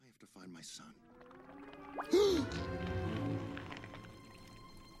my son.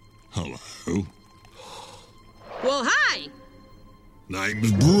 Hello. Well, hi!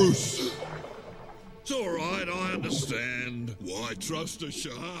 Name's Bruce. It's all right, I understand. Why trust a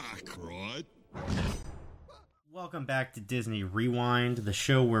shark, right? Welcome back to Disney Rewind, the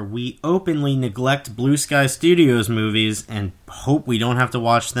show where we openly neglect Blue Sky Studios movies and hope we don't have to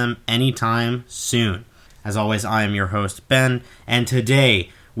watch them anytime soon. As always, I am your host, Ben, and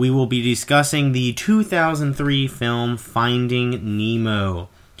today we will be discussing the 2003 film Finding Nemo.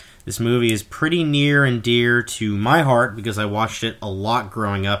 This movie is pretty near and dear to my heart because I watched it a lot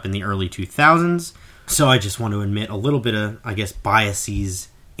growing up in the early 2000s, so I just want to admit a little bit of, biases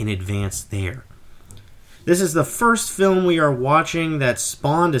in advance there. This is the first film we are watching that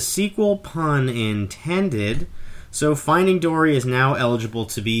spawned a sequel, pun intended, so Finding Dory is now eligible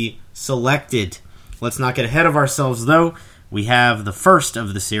to be selected. Let's not get ahead of ourselves, though. We have the first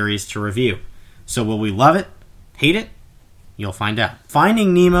of the series to review. So will we love it? Hate it? You'll find out.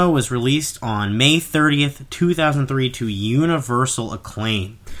 Finding Nemo was released on May 30th, 2003 to universal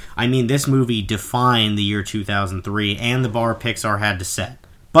acclaim. I mean, this movie defined the year 2003 and the bar Pixar had to set.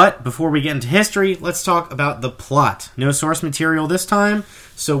 But before we get into history, let's talk about the plot. No source material this time,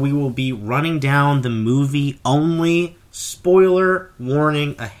 so we will be running down the movie only. Spoiler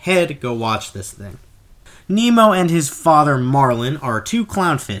warning ahead, go watch this thing. Nemo and his father Marlin are two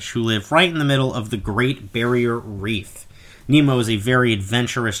clownfish who live right in the middle of the Great Barrier Reef. Nemo is a very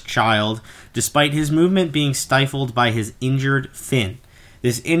adventurous child, despite his movement being stifled by his injured fin.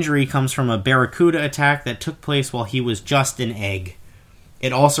 This injury comes from a barracuda attack that took place while he was just an egg.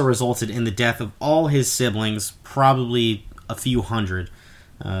 It also resulted in the death of all his siblings, probably a few hundred.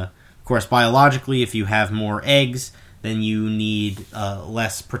 Of course, biologically, if you have more eggs, then you need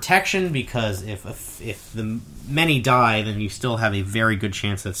less protection, because if the many die, then you still have a very good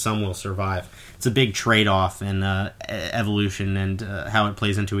chance that some will survive. It's a big trade-off in evolution and how it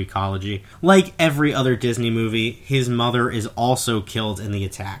plays into ecology. Like every other Disney movie, his mother is also killed in the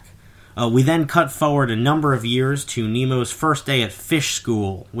attack. We then cut forward a number of years to Nemo's first day at fish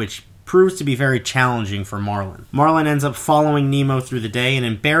school, which proves to be very challenging for Marlin. Marlin ends up following Nemo through the day and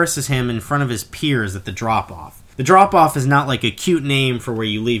embarrasses him in front of his peers at the drop-off. The drop-off is not like a cute name for where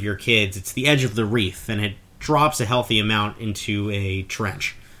you leave your kids. It's the edge of the reef, and it drops a healthy amount into a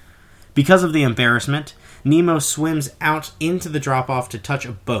trench. Because of the embarrassment, Nemo swims out into the drop-off to touch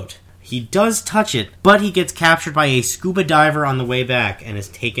a boat. He does touch it, but he gets captured by a scuba diver on the way back and is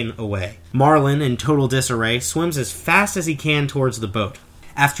taken away. Marlin, in total disarray, swims as fast as he can towards the boat.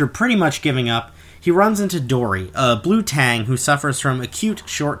 After pretty much giving up, he runs into Dory, a blue tang who suffers from acute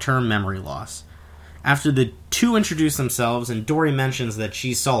short-term memory loss. After the two introduce themselves and Dory mentions that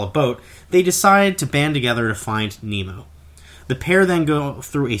she saw a boat, they decide to band together to find Nemo. The pair then go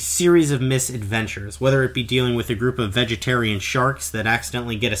through a series of misadventures, whether it be dealing with a group of vegetarian sharks that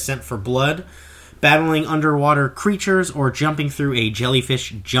accidentally get a scent for blood, battling underwater creatures, or jumping through a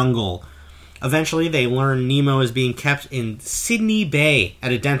jellyfish jungle. Eventually, they learn Nemo is being kept in Sydney Bay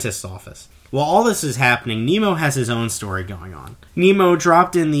at a dentist's office. While all this is happening, Nemo has his own story going on. Nemo,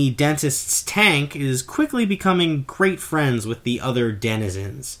 dropped in the dentist's tank, is quickly becoming great friends with the other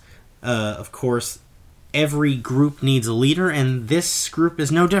denizens. Of course, every group needs a leader, and this group is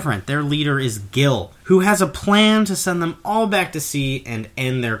no different. Their leader is Gil, who has a plan to send them all back to sea and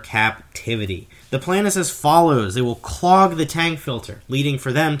end their captivity. The plan is as follows. They will clog the tank filter, leading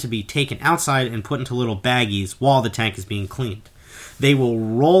for them to be taken outside and put into little baggies while the tank is being cleaned. They will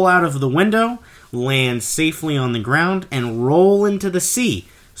roll out of the window, land safely on the ground, and roll into the sea,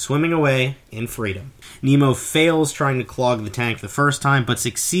 swimming away in freedom. Nemo fails trying to clog the tank the first time, but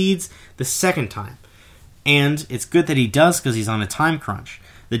succeeds the second time. And it's good that he does, because he's on a time crunch.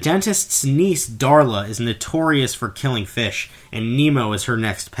 The dentist's niece, Darla, is notorious for killing fish, and Nemo is her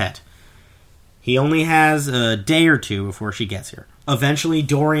next pet. He only has a day or two before she gets here. Eventually,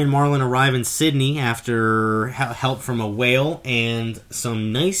 Dory and Marlin arrive in Sydney after help from a whale and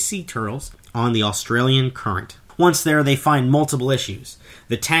some nice sea turtles on the Australian current. Once there, they find multiple issues.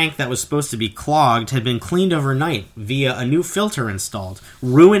 The tank that was supposed to be clogged had been cleaned overnight via a new filter installed,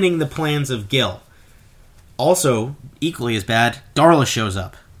 ruining the plans of Gil. Also, equally as bad, Darla shows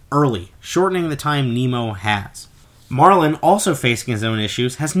up early, shortening the time Nemo has. Marlin, also facing his own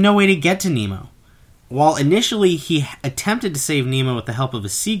issues, has no way to get to Nemo. While initially he attempted to save Nemo with the help of a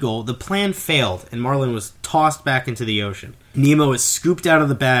seagull, the plan failed, and Marlin was tossed back into the ocean. Nemo is scooped out of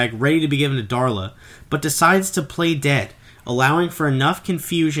the bag, ready to be given to Darla, but decides to play dead, allowing for enough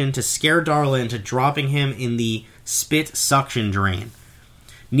confusion to scare Darla into dropping him in the spit suction drain.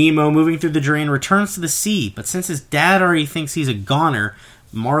 Nemo, moving through the drain, returns to the sea, but since his dad already thinks he's a goner,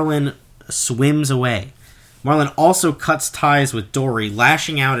 Marlin swims away. Marlin also cuts ties with Dory,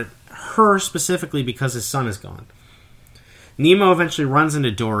 lashing out at her specifically because his son is gone. Nemo eventually runs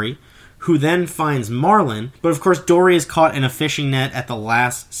into Dory, who then finds Marlin, but of course Dory is caught in a fishing net at the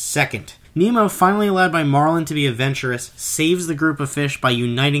last second. Nemo, finally allowed by Marlin to be adventurous, saves the group of fish by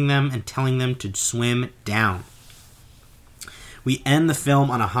uniting them and telling them to swim down. We end the film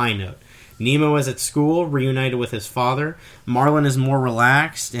on a high note. Nemo is at school, reunited with his father. Marlin is more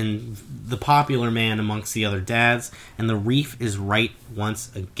relaxed and the popular man amongst the other dads, and the reef is right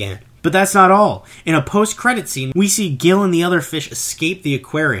once again. But that's not all. In a post-credit scene, we see Gil and the other fish escape the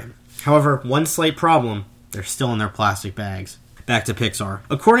aquarium. However, one slight problem: they're still in their plastic bags. Back to Pixar.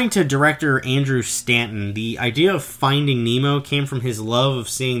 According to director Andrew Stanton, the idea of Finding Nemo came from his love of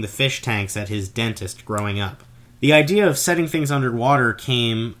seeing the fish tanks at his dentist growing up. The idea of setting things underwater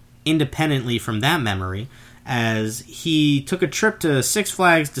came independently from that memory, as he took a trip to Six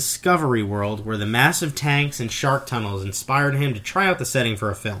Flags Discovery World, where the massive tanks and shark tunnels inspired him to try out the setting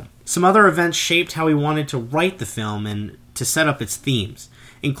for a film. Some other events shaped how he wanted to write the film and to set up its themes,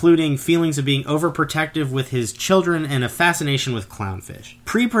 including feelings of being overprotective with his children and a fascination with clownfish.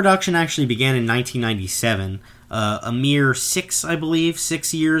 Pre-production actually began in 1997, a mere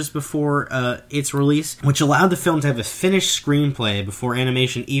 6 years before its release, which allowed the film to have a finished screenplay before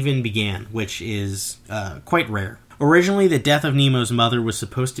animation even began, which is quite rare. Originally, the death of Nemo's mother was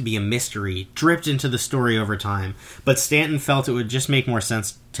supposed to be a mystery, dripped into the story over time, but Stanton felt it would just make more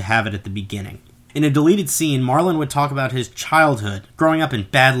sense to have it at the beginning. In a deleted scene, Marlin would talk about his childhood, growing up in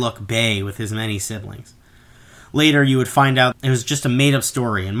Bad Luck Bay with his many siblings. Later, you would find out it was just a made-up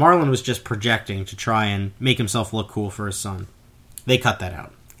story, and Marlin was just projecting to try and make himself look cool for his son. They cut that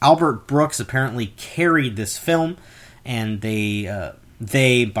out. Albert Brooks apparently carried this film, and by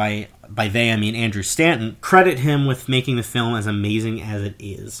they I mean Andrew Stanton, credit him with making the film as amazing as it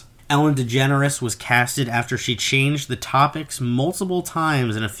is. Ellen DeGeneres was casted after she changed the topics multiple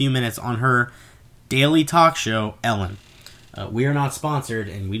times in a few minutes on her daily talk show, Ellen. We are not sponsored,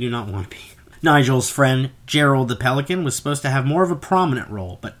 and we do not want to be. Nigel's friend, Gerald the Pelican, was supposed to have more of a prominent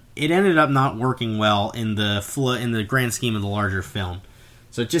role, but it ended up not working well in the grand scheme of the larger film.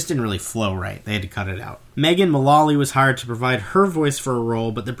 So it just didn't really flow right. They had to cut it out. Megan Mullally was hired to provide her voice for a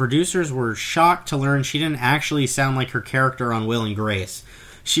role, but the producers were shocked to learn she didn't actually sound like her character on Will and Grace.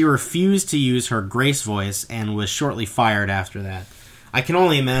 She refused to use her Grace voice and was shortly fired after that. I can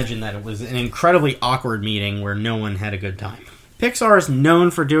only imagine that it was an incredibly awkward meeting where no one had a good time. Pixar is known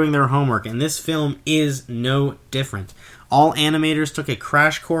for doing their homework, and this film is no different. All animators took a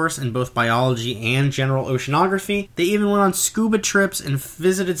crash course in both biology and general oceanography. They even went on scuba trips and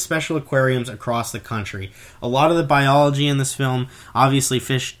visited special aquariums across the country. A lot of the biology in this film, obviously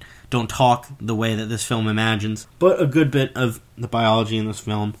fish don't talk the way that this film imagines, but a good bit of the biology in this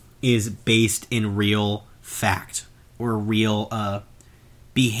film is based in real fact or real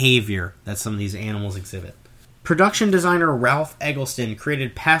behavior that some of these animals exhibit. Production designer Ralph Eggleston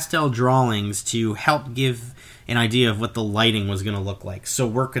created pastel drawings to help give an idea of what the lighting was going to look like, so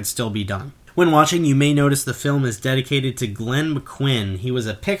work could still be done. When watching, you may notice the film is dedicated to Glenn McQuinn. He was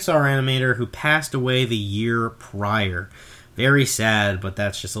a Pixar animator who passed away the year prior. Very sad, but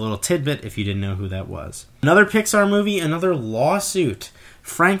that's just a little tidbit if you didn't know who that was. Another Pixar movie, another lawsuit.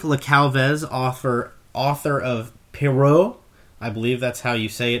 Frank LeCalvez, author of Pierrot, I believe that's how you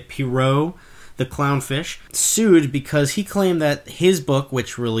say it, Pierrot, the Clownfish, sued because he claimed that his book,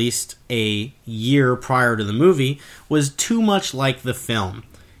 which released a year prior to the movie, was too much like the film.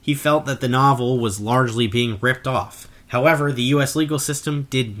 He felt that the novel was largely being ripped off. However, the U.S. legal system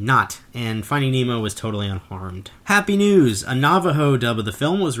did not, and Finding Nemo was totally unharmed. Happy news! A Navajo dub of the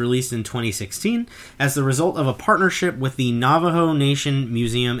film was released in 2016 as the result of a partnership with the Navajo Nation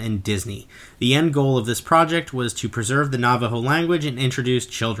Museum and Disney. The end goal of this project was to preserve the Navajo language and introduce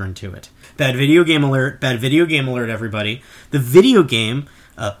children to it. Bad video game alert, everybody. The video game,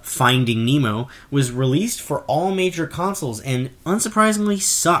 Finding Nemo, was released for all major consoles and unsurprisingly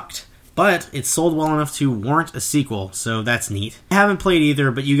sucked. But it sold well enough to warrant a sequel, so that's neat. I haven't played either,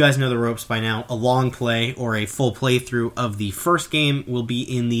 but you guys know the ropes by now. A long play or a full playthrough of the first game will be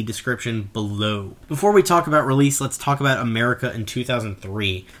in the description below. Before we talk about release, let's talk about America in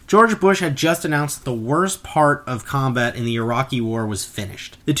 2003. George Bush had just announced the worst part of combat in the Iraqi war was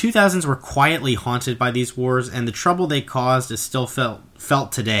finished. The 2000s were quietly haunted by these wars, and the trouble they caused is still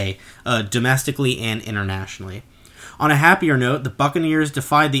felt today, domestically and internationally. On a happier note, the Buccaneers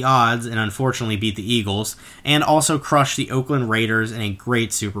defied the odds and unfortunately beat the Eagles, and also crushed the Oakland Raiders in a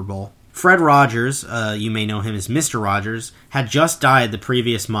great Super Bowl. Fred Rogers, you may know him as Mr. Rogers, had just died the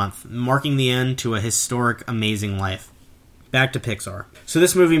previous month, marking the end to a historic, amazing life. back to Pixar. So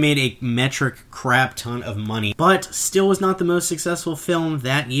this movie made a metric crap ton of money, but still was not the most successful film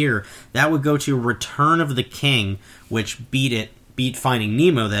that year. That would go to Return of the King, which beat Finding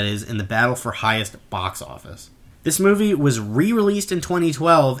Nemo, that is, in the battle for highest box office. This movie was re-released in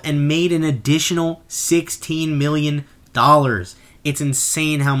 2012 and made an additional $16 million. It's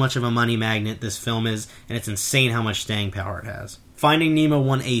insane how much of a money magnet this film is, and it's insane how much staying power it has. Finding Nemo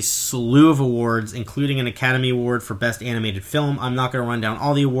won a slew of awards, including an Academy Award for Best Animated Film. I'm not going to run down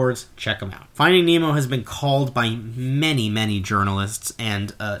all the awards. Check them out. Finding Nemo has been called by many, many journalists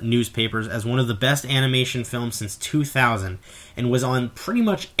and newspapers as one of the best animation films since 2000, and was on pretty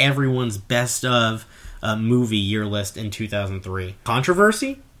much everyone's best of movie year list in 2003.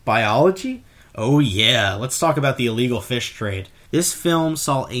 Controversy? Biology? Oh yeah, let's talk about the illegal fish trade. This film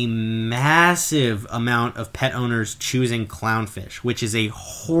saw a massive amount of pet owners choosing clownfish, which is a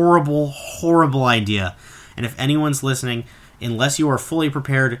horrible, horrible idea. And if anyone's listening, unless you are fully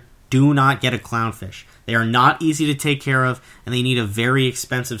prepared, do not get a clownfish. They are not easy to take care of, and they need a very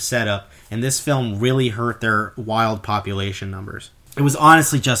expensive setup, and this film really hurt their wild population numbers. It was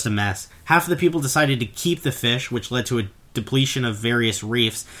honestly just a mess. Half of the people decided to keep the fish, which led to a depletion of various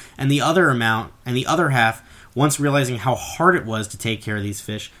reefs, and the other half, once realizing how hard it was to take care of these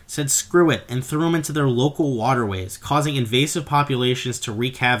fish, said screw it and threw them into their local waterways, causing invasive populations to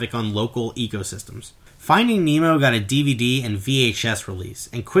wreak havoc on local ecosystems. Finding Nemo got a DVD and VHS release,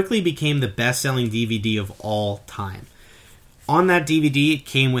 and quickly became the best-selling DVD of all time. On that DVD, it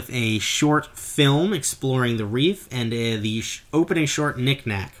came with a short film exploring the reef and the opening short Knick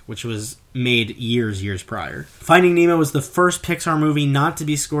Knack, which was made years prior. Finding Nemo was the first Pixar movie not to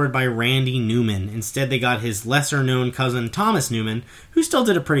be scored by Randy Newman. Instead, they got his lesser-known cousin Thomas Newman, who still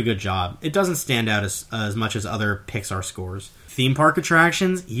did a pretty good job. It doesn't stand out as much as other Pixar scores. Theme park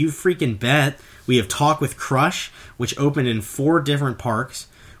attractions? You freaking bet. We have Talk with Crush, which opened in 4 different parks.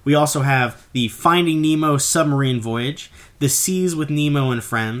 We also have the Finding Nemo Submarine Voyage, The Seas with Nemo and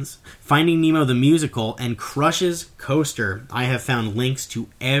Friends, Finding Nemo the Musical, and Crush's Coaster. I have found links to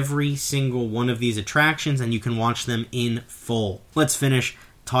every single one of these attractions, and you can watch them in full. Let's finish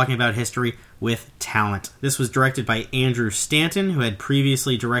talking about history with talent. This was directed by Andrew Stanton, who had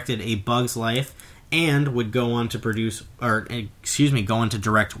previously directed A Bug's Life, and would go on to direct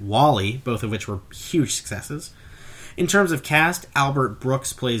WALL-E, both of which were huge successes. In terms of cast, Albert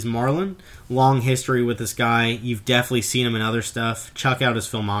Brooks plays Marlin. Long history with this guy. You've definitely seen him in other stuff. Check out his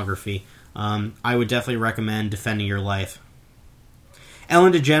filmography. I would definitely recommend Defending Your Life.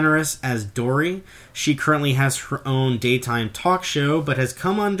 Ellen DeGeneres as Dory. She currently has her own daytime talk show, but has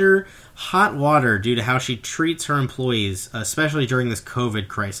come under hot water due to how she treats her employees, especially during this COVID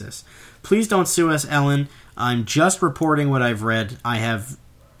crisis. Please don't sue us, Ellen. I'm just reporting what I've read. I have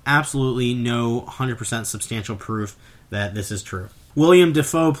absolutely no 100% substantial proof that this is true. William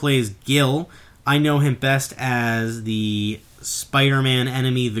Dafoe plays Gil. I know him best as the Spider-Man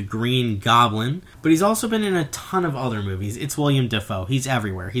enemy, the Green Goblin, but he's also been in a ton of other movies. It's William Dafoe. He's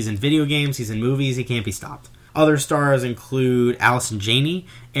everywhere. He's in video games, he's in movies, he can't be stopped. Other stars include Allison Janney,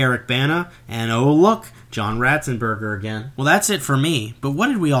 Eric Bana, and oh look, John Ratzenberger again. Well, that's it for me, but what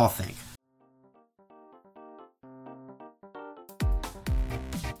did we all think?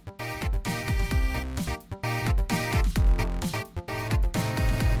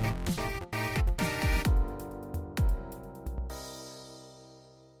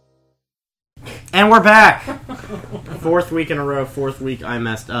 And we're back! 4th week in a row, 4th week I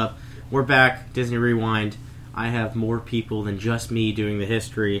messed up. We're back, Disney Rewind. I have more people than just me doing the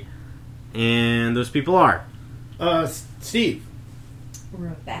history. And those people are... Steve.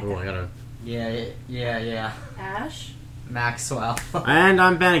 Rebecca. Oh, I gotta... Yeah. Ash. Maxwell. And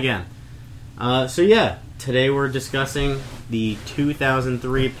I'm Ben again. Today we're discussing the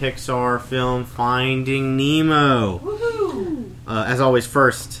 2003 Pixar film Finding Nemo. Woohoo! As always,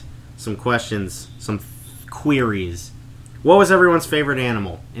 first... some questions, some queries. What was everyone's favorite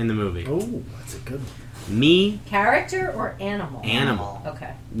animal in the movie? Oh, that's a good one. Me. Character or animal? Animal.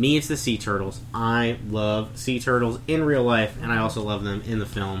 Okay. Me, it's the sea turtles. I love sea turtles in real life, and I also love them in the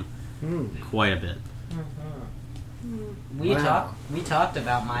film quite a bit. We talked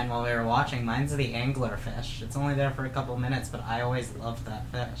about mine while we were watching. Mine's the anglerfish. It's only there for a couple minutes, but I always loved that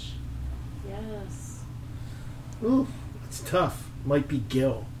fish. Yes. Ooh, it's tough. Might be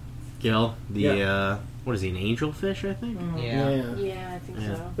Gil. Gil, what is he, an angelfish, I think? Yeah, I think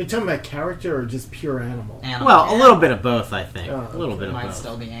so. Are you talking about character or just pure animal? Well, a little bit of both, I think. Oh, a little bit of Might both.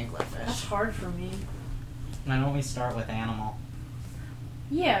 still be That's anglerfish. hard for me. Why don't we start with animal?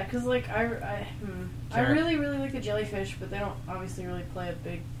 Yeah, because like I Sure. really like the jellyfish, but they don't obviously really play a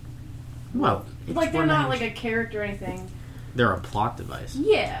big Well, like they're not like a character or anything. They're a plot device.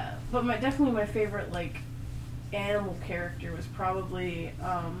 Yeah, but definitely my favorite animal character was probably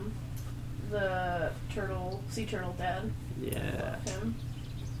the sea turtle dad. Yeah. Loved him.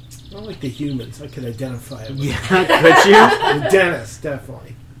 I don't like the humans. I could identify it with. Yeah, could you? The dentist,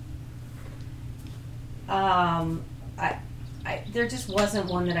 definitely. There just wasn't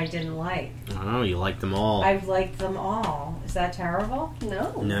one that I didn't like. Oh, you like them all. I liked them all. Is that terrible?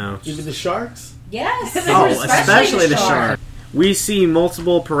 No. No. Even the sharks? Yes. Oh, especially the shark. We see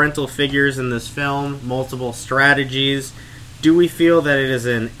multiple parental figures in this film, multiple strategies. Do we feel that it is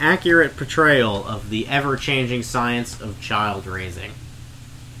an accurate portrayal of the ever-changing science of child raising?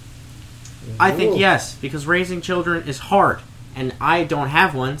 I think Ooh. yes, because raising children is hard. And I don't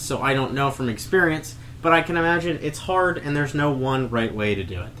have one, so I don't know from experience, but I can imagine it's hard and there's no one right way to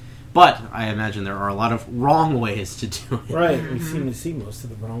do it. But I imagine there are a lot of wrong ways to do it. Right, we seem to see most of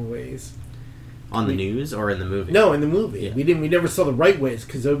the wrong ways. On the news or in the movie? No, in the movie. Yeah. We never saw the right ways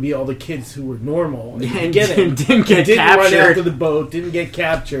because there would be all the kids who were normal and And didn't didn't get run out captured. to the boat, didn't get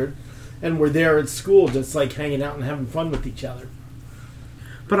captured, and were there at school just hanging out and having fun with each other.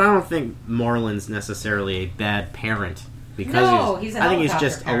 But I don't think Marlon's necessarily a bad parent. Because No, he's a I think he's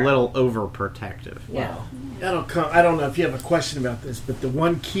helicopter just parent. a little overprotective. Yeah. I don't know if you have a question about this, but the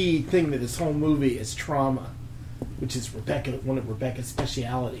one key thing to this whole movie is trauma, which is one of Rebecca's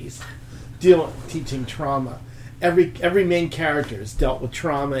specialities, teaching trauma. Every main character has dealt with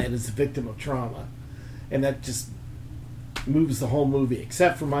trauma and is a victim of trauma, and that just moves the whole movie,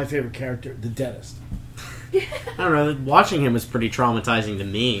 except for my favorite character, the dentist. I don't know, watching him was pretty traumatizing to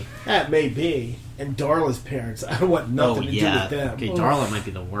me. That may be. And Darla's parents, I want nothing to do with them. Okay, Darla might be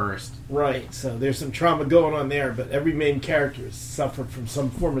the worst. Right, so there's some trauma going on there, but every main character has suffered from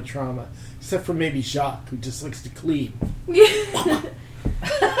some form of trauma, except for maybe Jacques, who just likes to clean.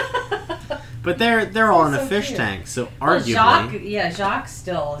 But they're all in a so fish cute. tank, so Well, arguably... Jacques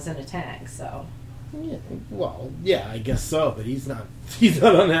still is in a tank, so. Yeah, well, yeah, I guess so, but he's not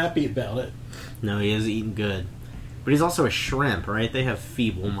unhappy about it. No, he is eating good. But he's also a shrimp, right? They have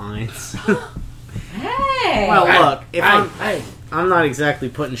feeble minds. Hey! Well, look, if I I'm not exactly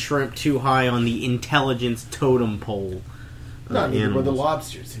putting shrimp too high on the intelligence totem pole. not even with the animals.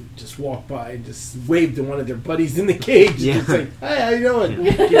 lobsters who just walked by and just waved to one of their buddies in the cage. Yeah. Just like, hey, how you doing?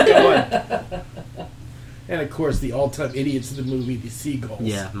 Keep going. And of course, the all-time idiots of the movie, the seagulls.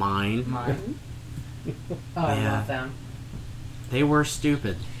 Yeah, mine. Mine. Oh, I Yeah. love them. They were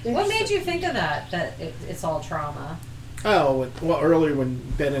stupid. What made you think of that? That it's all trauma? Oh, well, earlier when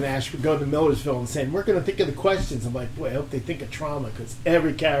Ben and Ash would go to Millersville and saying, we're going to think of the questions, I'm like, boy, I hope they think of trauma, because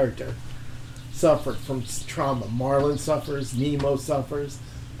every character suffered from trauma. Marlin suffers, Nemo suffers.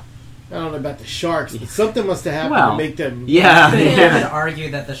 I don't know about the sharks, but something must have happened Well, to make them... Yeah, You could yeah. argue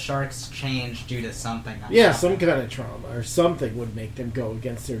that the sharks changed due to something. that Yeah, happened. some kind of trauma, or something would make them go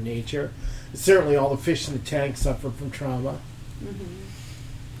against their nature. Certainly all the fish in the tank suffered from trauma.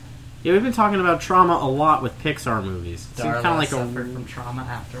 Yeah, we've been talking about trauma a lot with Pixar movies. It seems Darla kind of like suffered from trauma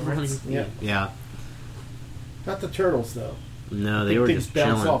afterwards. Yeah. Yeah. Not the turtles, though. No, I they think were things just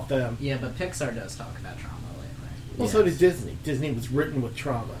bounce chilling. off them. Yeah, but Pixar does talk about trauma lately. Well, so did Disney. Disney was written with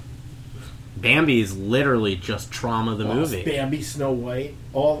trauma. Bambi is literally just trauma the Well, movie. Bambi, Snow White,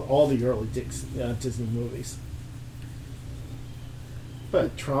 all the early Disney movies.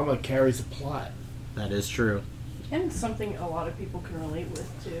 But trauma carries a plot. That is true. And something a lot of people can relate with,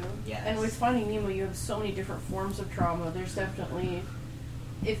 too. Yes. And with Finding Nemo, you have so many different forms of trauma. There's definitely,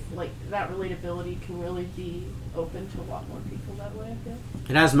 if, that relatability can really be open to a lot more people that way, I feel.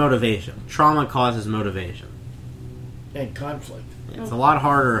 It has motivation. Trauma causes motivation. And conflict. It's a lot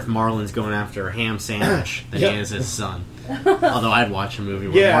harder if Marlon's going after a ham sandwich than Yep. he is his son. Although I'd watch a movie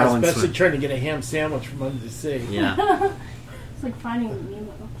where Yeah, Marlon's... especially trying to get a ham sandwich from under the sea. Yeah. It's like Finding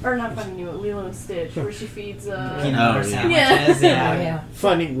Nemo. Or not Finding Nemo, Lilo and Stitch, where she feeds, Peanut Oh, butter yeah. sandwiches. Yeah. Oh, yeah.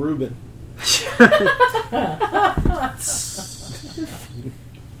 Finding Reuben.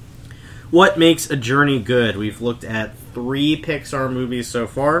 What makes a journey good? We've looked at 3 Pixar movies so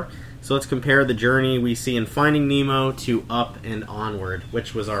far. So let's compare the journey we see in Finding Nemo to Up and Onward,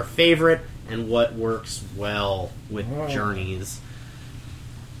 which was our favorite and what works well with journeys.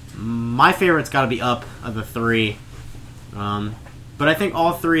 My favorite's got to be Up of the 3. But I think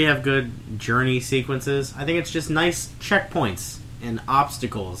all 3 have good journey sequences. I think it's just nice checkpoints and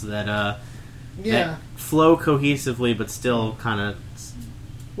obstacles that that flow cohesively but still kind of...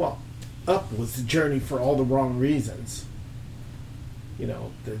 Well, Up was the journey for all the wrong reasons. You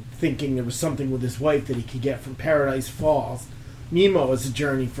know, thinking there was something with his wife that he could get from Paradise Falls. Nemo is a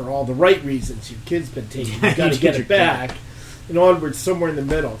journey for all the right reasons. Your kid's been taken. You got to get it back. And Onward, somewhere in the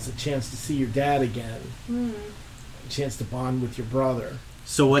middle, it's a chance to see your dad again. a chance to bond with your brother.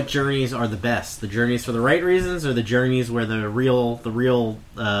 So what journeys are the best? The journeys for the right reasons, or the journeys where the real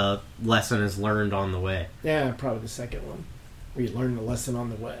lesson is learned on the way? Yeah, probably the second one, where you learn the lesson on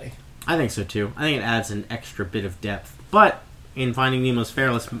the way. I think so too. I think it adds an extra bit of depth. But in Finding Nemo's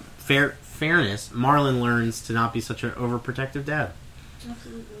fairness, Marlin learns to not be such an overprotective dad.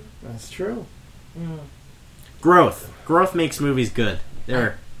 Absolutely. That's true. Growth makes movies good.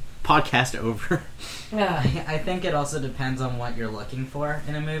 There, podcast over. Yeah. I think it also depends on what you're looking for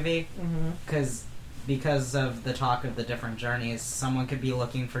in a movie. Because of the talk of the different journeys, someone could be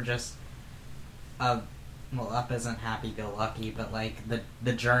looking for just Up isn't happy-go-lucky, but like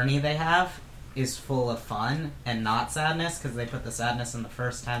the journey they have is full of fun and not sadness, because they put the sadness in the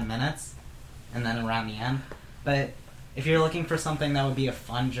first 10 minutes and then around the end. But if you're looking for something that would be a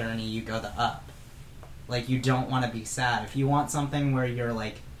fun journey, you go to Up. Like, you don't want to be sad. If you want something where you're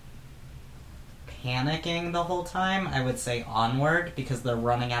like panicking the whole time, I would say Onward, because they're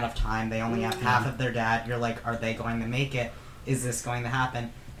running out of time. They only have half of their dad. You're like, are they going to make it? Is this going to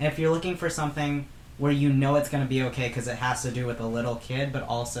happen? And if you're looking for something where you know it's going to be okay because it has to do with a little kid, but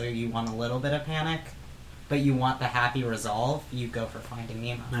also you want a little bit of panic, but you want the happy resolve, you go for Finding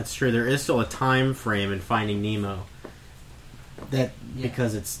Nemo. That's true. There is still a time frame in Finding Nemo.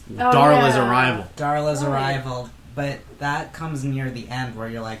 Because it's Darla's arrival. Darla's arrival. But that comes near the end where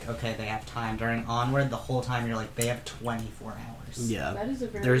you're like, okay, they have time. During Onward, the whole time you're like, they have 24 hours. Yeah. That is a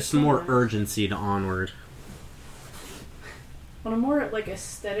very There's some more similar. urgency to Onward. On a more like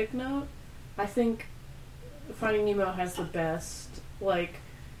aesthetic note, I think Finding Nemo has the best like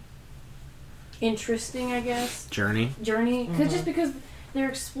interesting, I guess, Journey. just because they're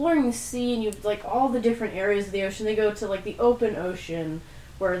exploring the sea and you like all the different areas of the ocean. They go to like the open ocean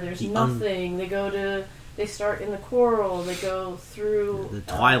where there's nothing. They start in the coral. They go through The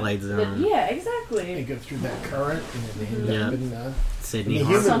Twilight Zone. yeah, exactly. They go through that current and then they end up in Sydney in the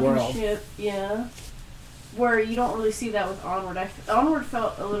Harbor. human Sunken world. ship, yeah. Where you don't really see that with Onward. Onward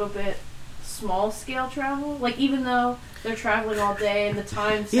felt a little bit small scale travel. Like, even though they're traveling all day and the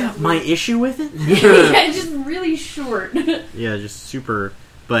time Yeah, my issue with it? yeah, it's just really short. Yeah, just super.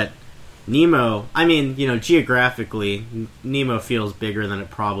 But Nemo, I mean, geographically, Nemo feels bigger than it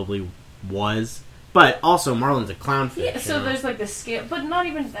probably was. But also, Marlin's a clownfish. Yeah, so there's like the scale, but not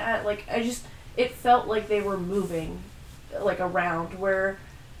even that. Like, it felt like they were moving, like, around, where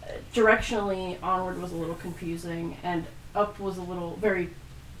directionally Onward was a little confusing and Up was a little very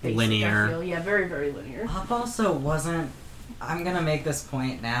basic, linear. I feel. Yeah, very, very linear. Up also wasn't, I'm going to make this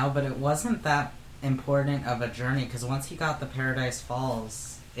point now, but it wasn't that important of a journey, because once he got the Paradise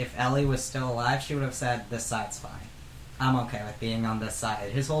Falls, if Ellie was still alive, she would have said, this side's fine. I'm okay with being on this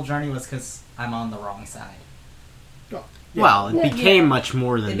side. His whole journey was because I'm on the wrong side. Oh, Well, it Yeah, became yeah. much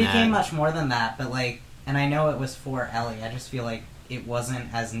more than It that. became much more than that, but like, and I know it was for Ellie, I just feel like it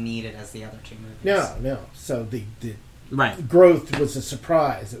wasn't as needed as the other two movies. No. So the Right. growth was a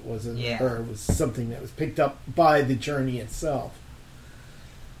surprise. It wasn't, Yeah. or it was something that was picked up by the journey itself.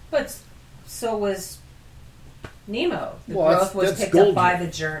 But so was Nemo. The Well, growth was that's picked Gold up by Journey.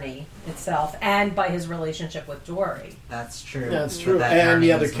 the journey itself and by his relationship with Dory. That's true. That's But true, that and journey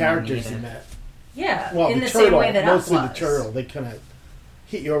the other was more characters he needed. met. Yeah, Well, in the the turtle, same way that mostly Up the was. turtle. They kind of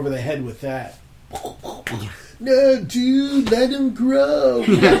hit you over the head with that. No, dude, let him grow.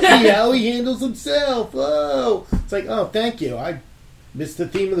 See how he handles himself. Oh, it's like, oh, thank you. I missed the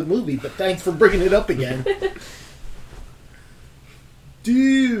theme of the movie, but thanks for bringing it up again,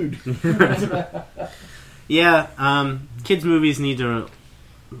 dude. Yeah, kids' movies need to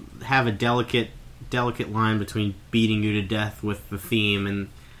have a delicate line between beating you to death with the theme and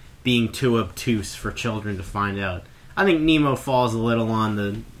being too obtuse for children to find out. I think Nemo falls a little on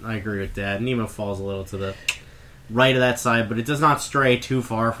the... I agree with Dad. Nemo falls a little to the right of that side, but it does not stray too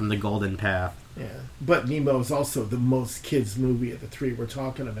far from the golden path. Yeah, but Nemo is also the most kids movie of the three we're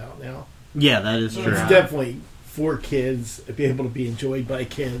talking about now. Yeah, that is true. It's definitely for kids, be able to be enjoyed by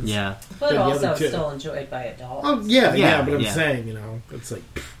kids. Yeah. But the also other two. still enjoyed by adults. Oh, yeah, but I'm Yeah. saying, it's like...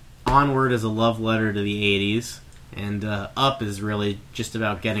 Onward is a love letter to the 80s, and Up is really just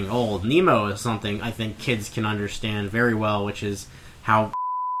about getting old. Nemo is something I think kids can understand very well, which is how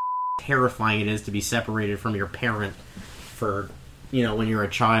terrifying it is to be separated from your parent for, when you're a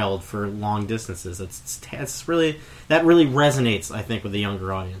child for long distances. It's really, that really resonates, I think, with the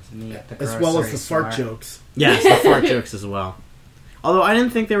younger audience. Me at the As well as grocery the fart store. jokes. Yes, the fart jokes as well. Although I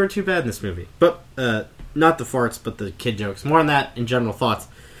didn't think they were too bad in this movie. But, not the farts, but the kid jokes. More on that in general thoughts.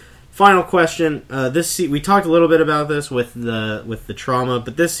 Final question. We talked a little bit about this with the trauma,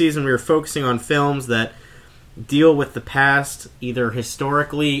 but this season we were focusing on films that deal with the past, either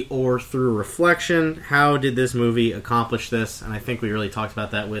historically or through reflection. How did this movie accomplish this? And I think we really talked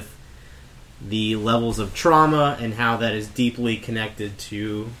about that with the levels of trauma and how that is deeply connected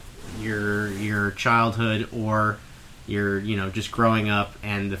to your childhood or your, just growing up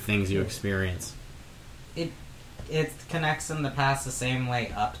and the things you experience. It connects in the past the same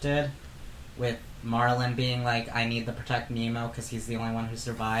way Up did, with Marlin being like, I need to protect Nemo because he's the only one who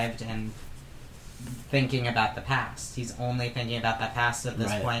survived, and thinking about the past. He's only thinking about that past at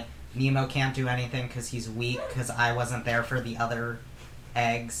this point. Nemo can't do anything because he's weak, because I wasn't there for the other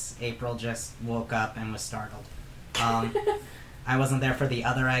eggs. April just woke up and was startled. I wasn't there for the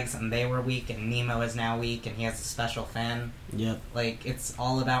other eggs, and they were weak, and Nemo is now weak, and he has a special fin. Yep. Like, it's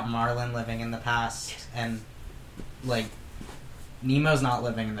all about Marlin living in the past, and, like, Nemo's not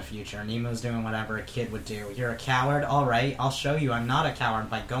living in the future. Nemo's doing whatever a kid would do. You're a coward? Alright, I'll show you I'm not a coward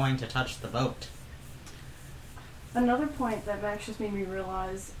by going to touch the boat. Another point that Max just made me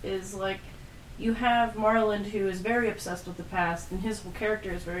realize is, like, you have Marlin, who is very obsessed with the past, and his whole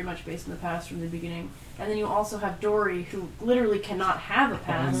character is very much based in the past from the beginning. And then you also have Dory, who literally cannot have a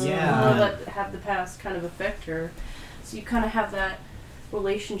past. Yeah. Let have the past kind of affect her. So you kind of have that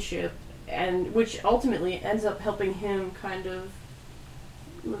relationship, and which ultimately ends up helping him kind of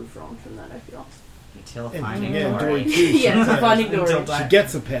move on from that, I feel. Until And finding Dory Dory. too. Yeah, sometimes finding Dory. Until She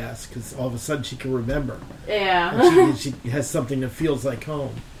gets a pass because all of a sudden she can remember. Yeah. And she has something that feels like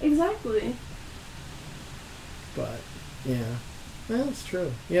home. Exactly. But, yeah. Well, that's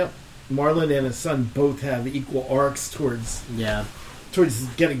true. Yep. Marlin and his son both have equal arcs towards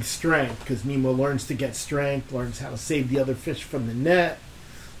getting strength, because Nemo learns to get strength, learns how to save the other fish from the net,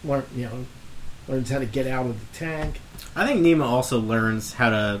 learns how to get out of the tank. I think Nemo also learns how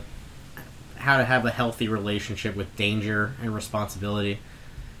to have a healthy relationship with danger and responsibility.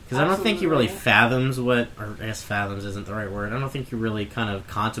 Because I don't think he really fathoms or I guess fathoms isn't the right word. I don't think he really kind of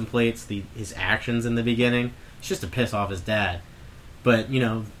contemplates his actions in the beginning. It's just to piss off his dad. But,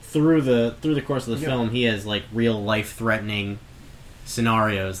 through the course of the film, he has, like, real life-threatening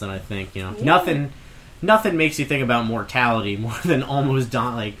scenarios that I think, nothing makes you think about mortality more than almost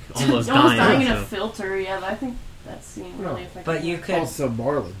dying. Almost dying in a filter, yeah, I think that scene really affected But you could Also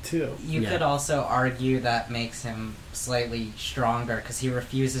Marlin, too. You could also argue that makes him slightly stronger, because he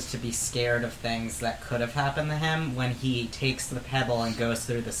refuses to be scared of things that could have happened to him when he takes the pebble and goes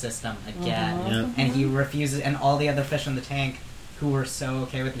through the system again. Mm-hmm. And he refuses, and all the other fish in the tank who were so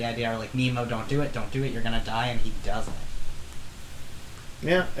okay with the idea are like, Nemo, don't do it, you're gonna die, and he doesn't.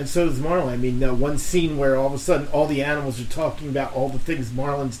 Yeah, and so does Marlin. I mean, one scene where all of a sudden all the animals are talking about all the things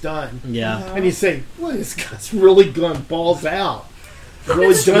Marlin's done. Yeah. And you say, well, this guy's really gone balls out.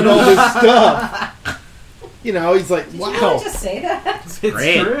 Really done all this stuff. He's like, Did wow. you really just say that? It's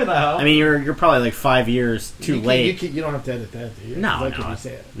Great. true, though. I mean, you're probably like 5 years too late. You don't have to edit that, do you? No, Like no. you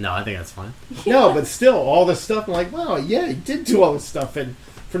say it. No, I think that's fine. No, but still, all this stuff, I'm like, wow, yeah, he did do all this stuff. And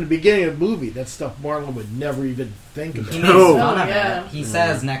from the beginning of the movie, that stuff Marlin would never even think about. He No. makes fun of Yeah. it. He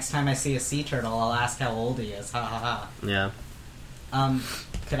says, next time I see a sea turtle, I'll ask how old he is. Ha ha ha. Yeah.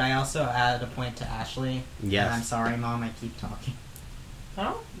 Could I also add a point to Ashley? Yes. And I'm sorry, Mom, I keep talking.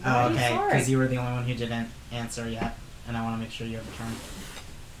 Oh, Oh, I'm okay, sorry. because you were the only one who didn't answer yet, and I want to make sure you have a turn.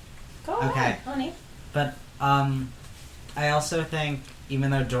 Go Okay. ahead, honey. But, I also think, even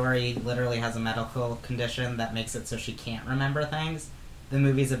though Dory literally has a medical condition that makes it so she can't remember things, the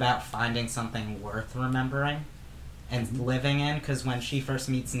movie's about finding something worth remembering and living in, because when she first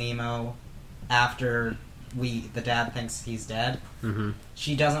meets Nemo, after the dad thinks he's dead, Mm-hmm.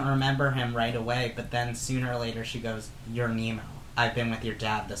 she doesn't remember him right away, but then sooner or later she goes, "You're Nemo. I've been with your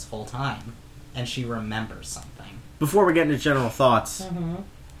dad this whole time." And she remembers something. Before we get into general thoughts,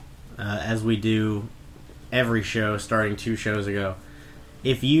 Mm-hmm. as we do every show starting 2 shows ago,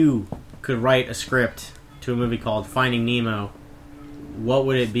 if you could write a script to a movie called Finding Nemo, what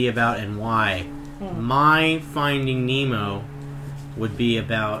would it be about and why? My Finding Nemo would be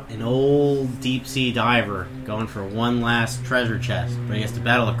about an old deep-sea diver going for one last treasure chest, but he has to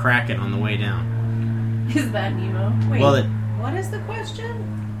battle a kraken on the way down. Is that Nemo? Wait, Well, what is the question?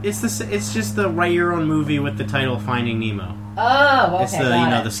 it's just the write your own movie with the title Finding Nemo. Oh, okay, It's the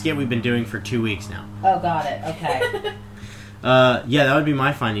got it. the skit we've been doing for 2 weeks now. Oh, got it. Okay. Yeah, that would be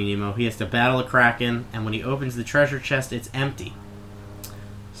my Finding Nemo. He has to battle a kraken, and when he opens the treasure chest, it's empty.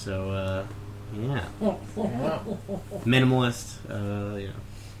 So, yeah. Minimalist,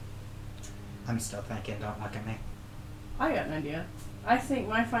 I'm still thinking, don't look at me. I got an idea. I think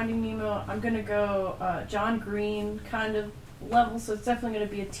my Finding Nemo, I'm going to go John Green kind of level, so it's definitely going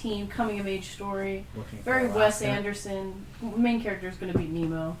to be a teen coming-of-age story. Looking for Very Wes Alaska. Anderson. Main character is going to be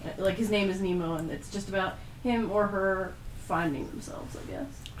Nemo. Like, his name is Nemo, and it's just about him or her finding themselves, I guess.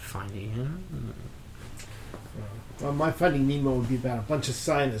 Finding him. Well, my Finding Nemo would be about a bunch of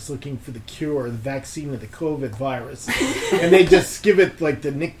scientists looking for the cure, the vaccine of the COVID virus. And they just give it like the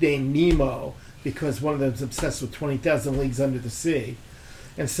nickname Nemo because one of them's obsessed with 20,000 Leagues Under the Sea.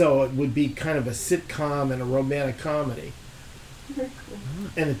 And so it would be kind of a sitcom and a romantic comedy. Very cool.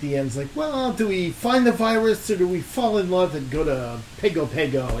 And at the end, it's like, well, do we find the virus or do we fall in love and go to Pago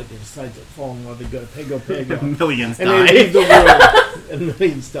Pago? And they decide to fall in love and go to Pago Pago. Millions And they leave the world and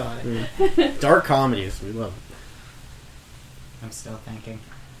millions die. Dark comedies. We love it. I'm still thinking.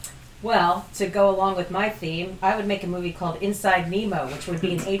 Well, to go along with my theme, I would make a movie called Inside Nemo, which would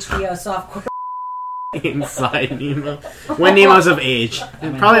be an HBO softcore. Inside Nemo. When Nemo's of age.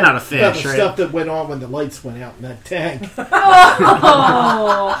 Probably not a About fish, the right? stuff that went on when the lights went out in that tank. Oh!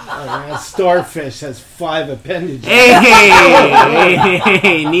 That starfish has 5 appendages. Hey!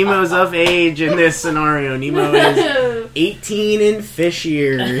 Nemo's of age in this scenario. Nemo is 18 in fish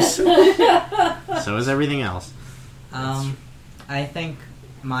years. So is everything else. I think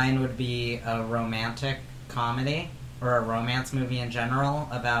mine would be a romantic comedy, or a romance movie in general,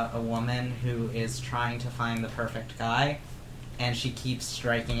 about a woman who is trying to find the perfect guy, and she keeps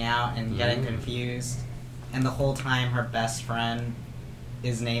striking out and getting confused, and the whole time her best friend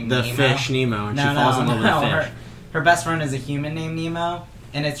is named The Nemo. fish Nemo, and she falls in love with the fish. Her best friend is a human named Nemo,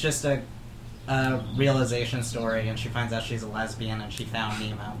 and it's just a realization story, and she finds out she's a lesbian and she found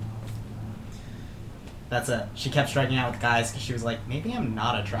Nemo. That's it. She kept striking out with guys because she was like, maybe I'm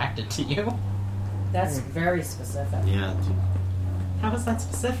not attracted to you. That's very specific. Yeah, How is that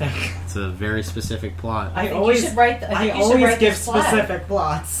specific? it's a very specific plot. I think you should write. I think you should write this plot.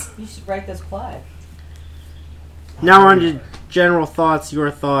 plots. You should write this plot. Now we're on to general thoughts,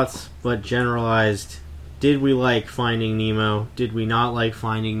 your thoughts, but generalized. Did we like Finding Nemo? Did we not like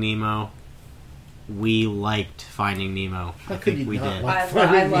Finding Nemo? We liked Finding Nemo. How I could think you we not did. like I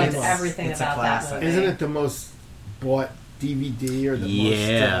Finding loved Nemo? everything It's a about that classic. movie. Isn't it the most bought DVD or the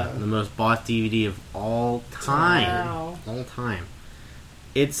Yeah, most... the most bought DVD of all time. Wow. All time.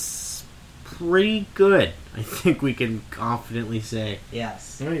 It's pretty good. I think we can confidently say.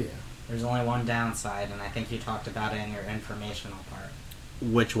 Yes. Oh, yeah. There's only one downside, and I think you talked about it in your informational part.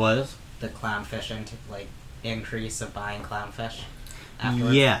 Which was? The clownfish increase of buying clownfish.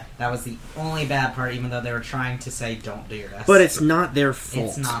 Afterwards. Yeah. That was the only bad part, even though they were trying to say don't do this. But it's not their fault.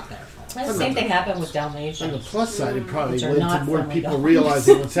 It's not their fault. The same thing happened with On the Dalmatians. plus side, it probably Which are led to not more friendly people dogs.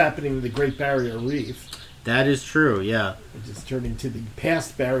 realizing what's happening with the Great Barrier Reef. That is true, yeah. Which is turning to the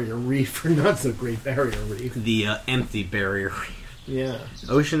past Barrier Reef or not so Great Barrier Reef. The empty barrier reef. Yeah.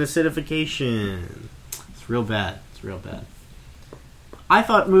 Ocean acidification. It's real bad. It's real bad. I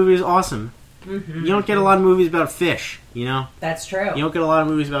thought the movie was awesome. You don't get a lot of movies about fish, you know? That's true. You don't get a lot of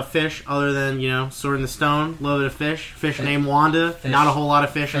movies about fish other than, you know, Sword in the Stone, a little bit of fish. Fish named Wanda. Fish. Not a whole lot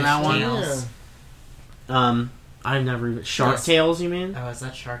of fish in that one. Tales. I've never even... Shark Yes. Tales, you mean? Oh, is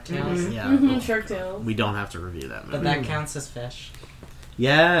that Shark Tales? Yeah. Mm-hmm. Shark Tales. We don't have to review that But movie. that counts as fish.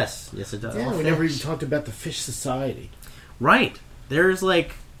 Yes. Yes, it does. Yeah, we never even talked about the Fish Society. Right. There's,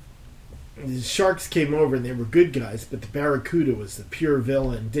 like... The sharks came over and they were good guys, but the Barracuda was the pure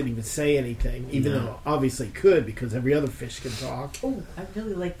villain, didn't even say anything, even Yeah. though obviously could because every other fish can talk. Oh, I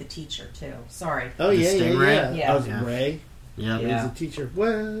really like the teacher too. Sorry. Oh, The yeah, stingray? yeah. Yeah. I was Yeah. Ray. Yeah. He was a teacher.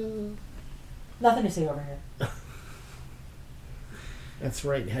 Well, Nothing to say over here. that's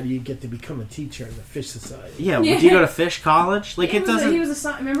right. How do you get to become a teacher in the Fish Society? Yeah, would you go to fish college? Like, it doesn't... He was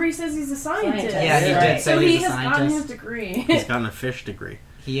a remember, he says he's a scientist. Yeah, he right. did say So he he's a has gotten scientist. his degree. He's gotten a fish degree.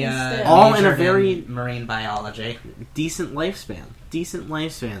 He Instead. All in a majored very- marine biology. Decent lifespan. Decent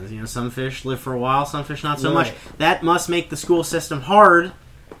lifespans. You know, some fish live for a while, some fish not so Right. much. That must make the school system hard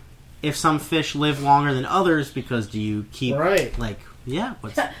if some fish live longer than others, because do you keep... Right. Like, yeah,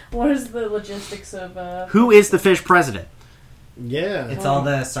 what's... What is the logistics of Who is the fish president? Yeah. It's all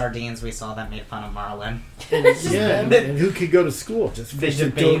the sardines we saw that made fun of Marlin. Yeah, and who could go to school? Just They fish that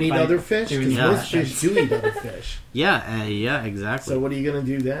debate don't eat by other fish? doing Because the most fish do eat other fish. Yeah, exactly. So what are you going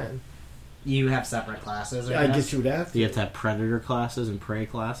to do then? You have separate classes, I I guess you would have to. You have to have predator classes and prey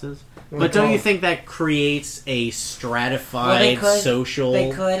classes. Well, But don't well, you think that creates a stratified social... They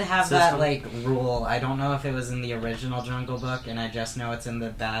could have that, system? like, rule. I don't know if it was in the original Jungle Book, and I just know it's in the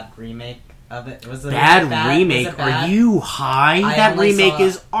bad remake of it. Was it Bad was remake? it bad? Are you high? I That only remake saw-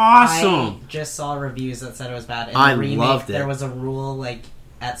 is awesome! I just saw reviews that said it was bad. In I the remake, loved it. There was a rule, like,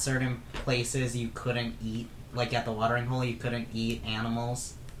 at certain places you couldn't eat, like at the watering hole, you couldn't eat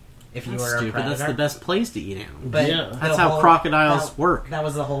animals if you That's were a stupid. predator. That's the best place to eat animals. But Yeah. the That's how whole- crocodiles that- work. That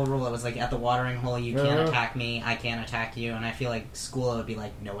was the whole rule. It was like, at the watering hole, you can't Yeah. attack me, I can't attack you, and I feel like school would be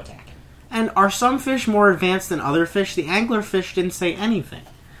like, no attacking. And are some fish more advanced than other fish? The anglerfish didn't say anything.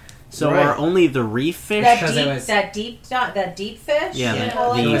 So Right. are only the reef fish? Because it was- that deep fish. Yeah,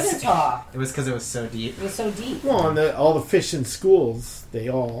 Well, I the- couldn't talk. It was because it was so deep. It was so deep. Well, and all the fish in schools, they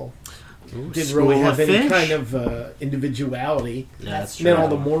all didn't School really of have any fish? kind of individuality. Yeah, that's And then true. all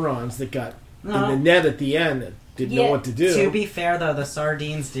the morons that got in No. the net at the end that didn't know Yeah, what to do. To be fair, though, the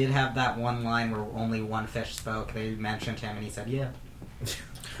sardines did have that one line where only one fish spoke. They mentioned him, and he said, "Yeah."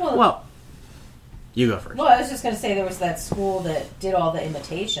 Well, you go first. Well, I was just going to say there was that school that did all the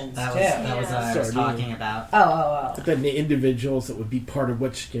imitations That too. was what I was Sardine. talking about. Oh. But then the individuals that would be part of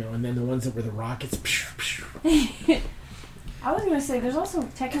which, and then the ones that were the rockets. I was gonna say there's also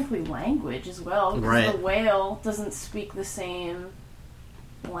technically language as well, because Right. the whale doesn't speak the same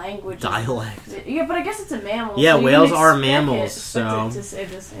language. as- Dialect. Yeah, but I guess it's a mammal. Yeah, so you whales would are expect mammals, expect so it to say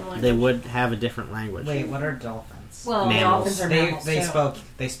the same language. They would have a different language. Wait, what are dolphins? Well, Mammals. dolphins are they mammals they too. spoke.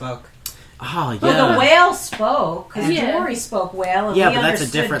 They spoke. Oh, Well, yeah. the whale spoke because Yeah. Dory spoke whale, and Yeah, we but that's a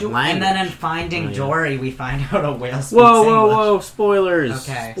understood different Dory. language. And then in Finding Oh, yeah. Dory, we find out a whale speaks Whoa, English. whoa! Spoilers.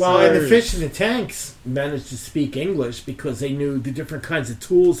 Okay. Well, and the Spoilers. fish in the tanks managed to speak English because they knew the different kinds of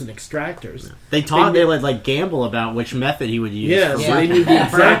tools and extractors. They taught. They- They would like gamble about which method he would use. Yeah, for so they breaking. knew the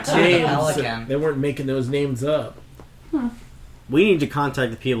exact Yeah. names. Pelican. They weren't making those names up. We need to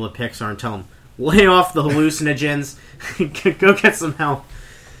contact the people at Pixar and tell them, lay off the hallucinogens. Go get some help.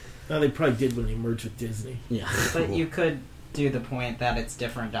 No, they probably did when they merged with Disney. Yeah. But you could do the point that it's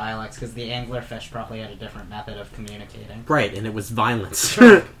different dialects because the anglerfish probably had a different method of communicating. Right, and it was violence.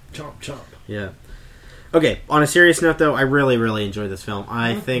 Chomp, chomp. Yeah. Okay, on a serious note, though, I really, really enjoyed this film.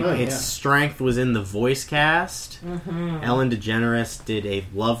 I think Oh, its yeah. strength was in the voice cast. Mm-hmm. Ellen DeGeneres did a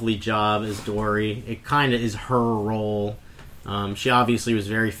lovely job as Dory. It kind of is her role. She obviously was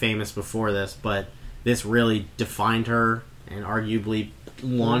very famous before this, but this really defined her and arguably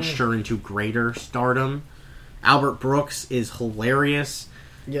launched her into greater stardom. Albert Brooks is hilarious,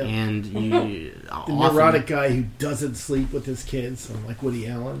 Yeah. and you The often- neurotic guy who doesn't sleep with his kids, like Woody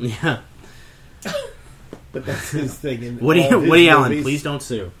Allen. Yeah, But that's his thing. In Woody all of his Woody Allen, movies. please don't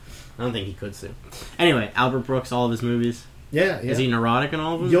sue. I don't think he could sue. Anyway, Albert Brooks, all of his movies. Yeah, yeah. Is he neurotic in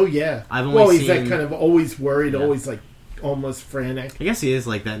all of them? Yo, yeah. I've only he's that seen- kind of always worried, Yeah. always like almost frantic. I guess he is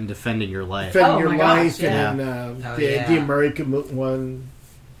like that in Defending Your Life. Defending Oh your my gosh, life, yeah. and then Oh, the yeah. American one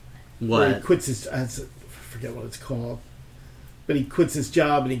where he What? quits his. I forget what it's called. But he quits his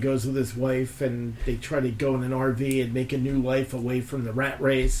job and he goes with his wife, and they try to go in an RV and make a new life away from the rat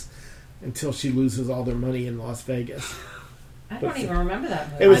race until she loses all their money in Las Vegas. I don't even remember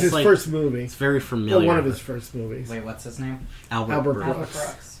that movie. It was It's his like- first movie. It's very Well, familiar. one of his first movies. Wait, what's his name? Albert Brooks. Albert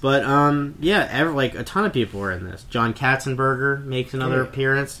Brooks. But yeah, like a ton of people were in this. John Katzenberger makes another Yeah.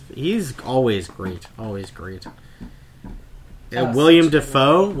 appearance. He's always great. Always great. Oh, William such a good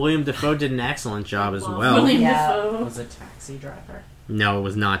Dafoe. William Dafoe did an excellent job as Love well. William Yeah. Dafoe. Was it Taxi Driver? No, it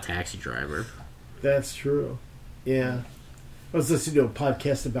was not Taxi Driver. That's true. Yeah. I was listening to a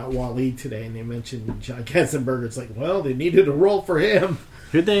podcast about Wall-E today, and they mentioned John Katzenberger. It's like, well, they needed a role for him.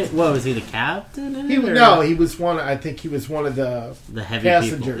 Who'd they? What was he? The captain? in He it, or no, he was one. I think he was one of the the heavy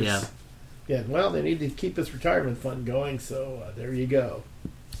passengers. people. Yeah. Yeah. Well, they need to keep his retirement fund going, so there you go.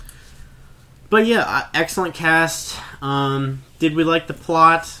 But yeah, excellent cast. Did we like the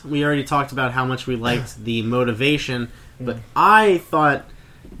plot? We already talked about how much we liked the motivation, but I thought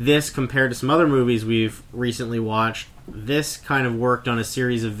this, compared to some other movies we've recently watched, this kind of worked on a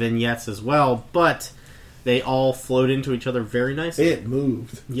series of vignettes as well, but they all flowed into each other very nicely. It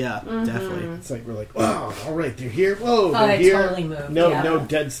moved. Yeah, definitely. It's like we're like, wow, all right, they're here. Whoa, Oh, they're it here. totally moved, No, yeah. no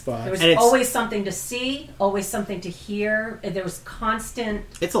dead spots. There was And it's- always something to see, always something to hear. There was constant,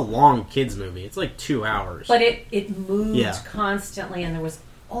 It's a long kids movie. It's like 2 hours. but it moved Yeah. constantly, and there was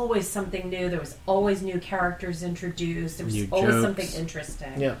always something new. There was always new characters introduced. There was New always jokes. something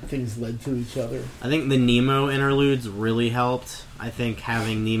interesting. Yeah, things led to each other. I think the Nemo interludes really helped. I think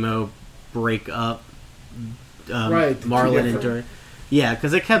having Nemo break up Right, the two Marlin and different- Dory. Yeah,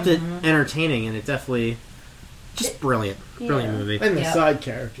 because it kept it entertaining, and it definitely just brilliant. Brilliant Yeah. movie. And the Yeah. side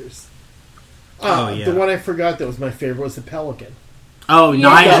characters. Oh, yeah. The one I forgot that was my favorite was the Pelican. Oh, Yeah.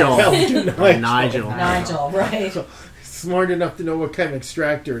 Nigel. Pelican, Nigel. Nigel, right? So, smart enough to know what kind of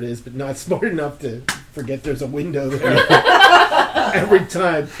extractor it is, but not smart enough to forget there's a window there. Every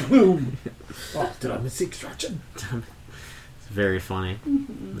time, boom. Oh, did I miss the extraction? It's very funny.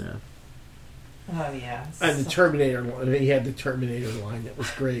 Yeah. Oh yeah. And the Terminator line. He had the Terminator line. That was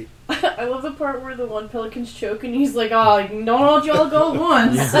great. I love the part where the one pelican's choking. He's like, "Oh, don't all y'all go at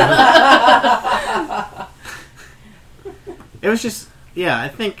once." It was just, yeah, I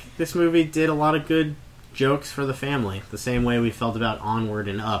think this movie did a lot of good jokes for the family. The same way we felt about Onward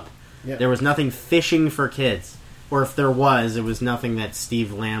and Up. Yeah. There was nothing fishing for kids. Or if there was, it was nothing that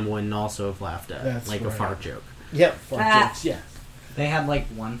Steve Lamb wouldn't also have laughed at. That's like a right. fart joke. Yep, fart jokes, yeah. They had like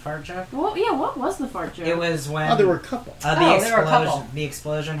one fart joke. Well, yeah, what was the fart joke? It was when Oh, there were a couple. there were a couple. The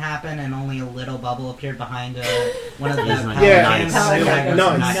explosion happened, and only a little bubble appeared behind one of the Yeah. pelicans. Nice. And the guy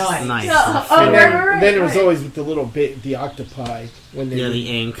goes, Nice. Nice. Yeah. Oh, And right, then it was right. always with the little bit, the octopi, when they Yeah, would the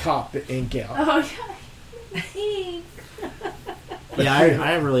ink. pop the ink out. Oh, yeah. Yeah,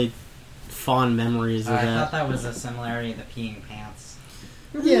 I have really fond memories of I thought that. that was a similarity to peeing pants.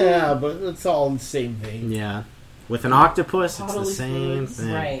 Yeah, but it's all the same thing. Yeah. With an octopus, it's the Bodily same fluids.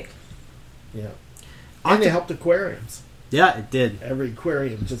 thing. Right. Yeah. And they helped aquariums. Yeah, it did. Every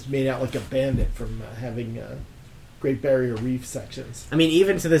aquarium just made out like a bandit from having Great Barrier Reef sections. I mean,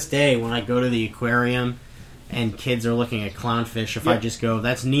 even to this day, when I go to the aquarium and kids are looking at clownfish, if I Yeah. just go,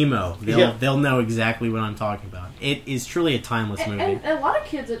 "That's Nemo," they'll know exactly what I'm talking about. It is truly a timeless movie. And a lot of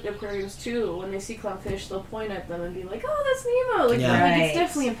kids at aquariums too, when they see clownfish, they'll point at them and be like, "Oh, that's Nemo!" Like, Yeah. like, it's Right.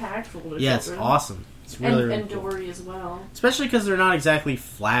 definitely impactful to Yeah, it's children. awesome. It's really, really and cool. Dory as well. Especially because they're not exactly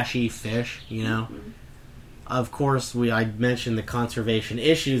flashy fish, you know? Of course, I mentioned the conservation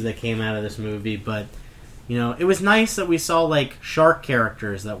issues that came out of this movie, but, you know, it was nice that we saw, like, shark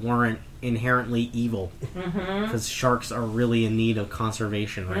characters that weren't inherently evil. Because sharks are really in need of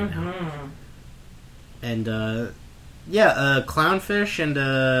conservation right now. And, clownfish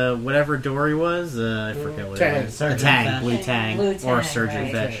and whatever Dory was, I forget what Tang. it was. A Surgeon tang, fish. blue tang, Blue or a tang, surgeon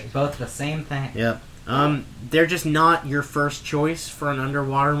right. fish. Both the same thing. Yep. They're just not your first choice for an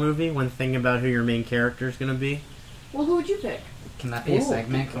underwater movie when thinking about who your main character is going to be. Well, who would you pick? Can that be a Ooh,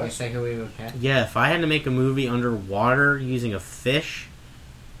 segment? good Can we say who we would pick? Yeah, if I had to make a movie underwater using a fish,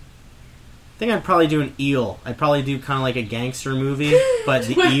 I think I'd probably do an eel. I'd probably do kind of like a gangster movie, but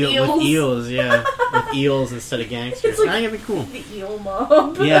the With with eels. eels, yeah, with eels instead of gangsters. It's like- I think it'd be cool. The eel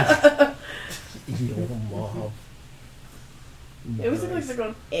mob. Yeah, Eel mob. It always looks like they're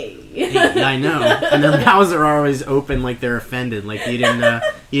going, "Hey." yeah, I know. And their mouths are always open, like they're offended, like you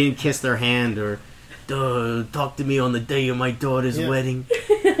didn't kiss their hand or. Talk to me on the day of my daughter's Yeah. wedding.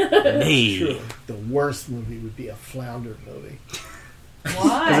 True. Hey, The worst movie would be a flounder movie.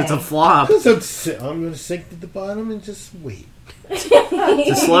 Why? because it's a flop. Because I'm going to sink to the bottom and just wait. It's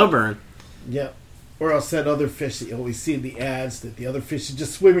a slow burn. Yeah. Or else that other fish that you always see in the ads that the other fish is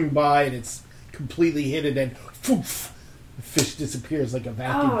just swimming by and it's completely hidden and poof, the fish disappears like a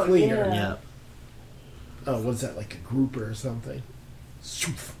vacuum Oh, cleaner. yeah. Yeah. Oh, what's that, like a grouper or something?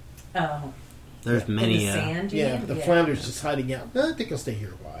 Shoof. Oh. There's In many. the sand, you Yeah, mean? the flounder's just hiding out. I think I'll stay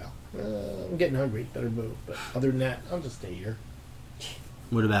here a while. I'm getting hungry. Better move. But other than that, I'll just stay here.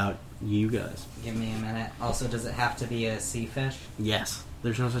 What about you guys? Give me a minute. Also, does it have to be a sea fish? Yes.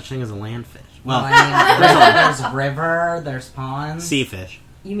 There's no such thing as a land fish. Well, Well, I mean, there's river, there's ponds. sea fish.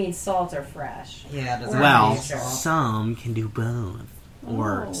 You mean salt or fresh? Yeah, does Or that Well, mean nature. some can do both.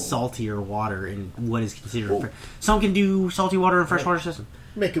 Or Oh. saltier water in what is considered. Some can do salty water in freshwater system.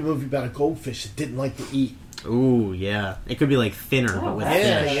 Make a movie about a goldfish that didn't like to eat. Ooh, yeah. It could be like thinner, but with That's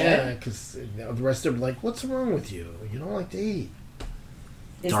Yeah, fish. yeah, because the rest of them are like, what's wrong with you? You don't like to eat.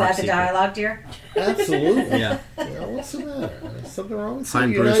 Is Dark that the secret. dialogue, dear? Absolutely. Yeah. What's the matter? Is something wrong with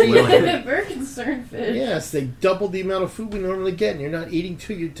Find you? Bruce You're not Willis. eating. Very concerned fish. Yes, they doubled the amount of food we normally get, and you're not eating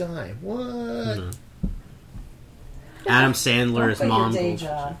till you die. What? Mhm. Adam Sandler Don't is quit mom your day goldfish.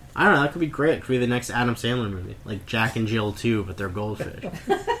 job. I don't know. That could be great. It could be the next Adam Sandler movie, like Jack and Jill 2, but they're goldfish.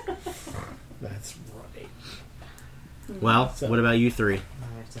 That's right. Well, So- what about you three?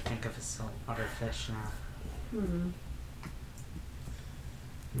 I have to think of a saltwater fish now.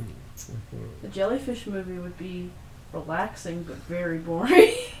 The jellyfish movie would be relaxing but very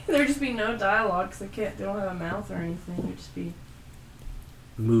boring. There'd just be no dialogue 'cause they don't have a mouth or anything. It'd just be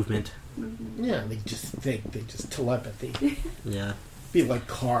Movement. Yeah, they just think. They just telepathy. Yeah. Be like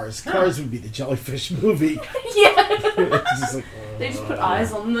Cars. Cars would be the jellyfish movie. yeah. Just like, They just put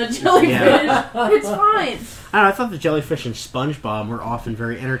eyes on the jellyfish. Yeah. It's fine. I don't know, I thought the jellyfish and SpongeBob were often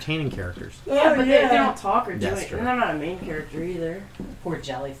very entertaining characters. Yeah, but yeah. They don't talk or do That's it, true. and they're not a main character either. Poor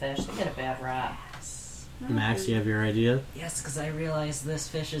jellyfish. They get a bad rap. Max, you have your idea? Yes, because I realized this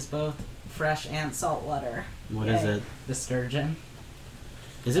fish is both fresh and saltwater. What is Yay. it? The sturgeon.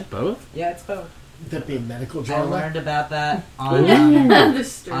 Is it both? Yeah, it's both. would that be a medical I drama? learned about that on The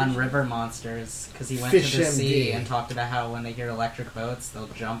sturgeon. on River Monsters because he went Fish to the sea MD. and talked about how when they hear electric boats, they'll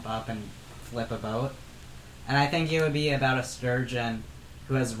jump up and flip a boat. And I think it would be about a sturgeon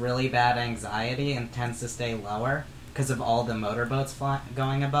who has really bad anxiety and tends to stay lower because of all the motorboats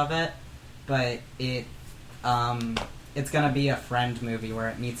going above it. But it's gonna be a friend movie where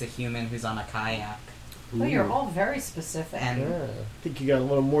it meets a human who's on a kayak. Well, you're all very specific. And Yeah, I think you got a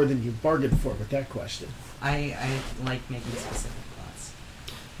little more than you bargained for with that question. I like making specific thoughts.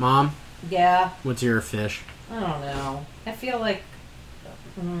 Mom, Yeah, what's your fish? I don't know. I feel like.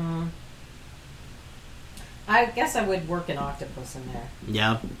 I guess I would work an octopus in there.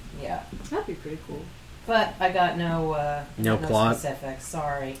 Yeah. Yeah. That'd be pretty cool. But I got no plot? specifics.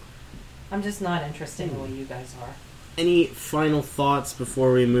 Sorry. I'm just not interested in the way you guys are. Any final thoughts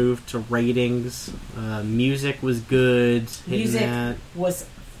before we move to ratings? Music was good. Hitting Music that. was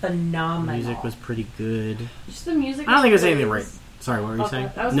phenomenal. Music was pretty good. Just the music. I don't think that there's anything plays- right. Sorry, what were you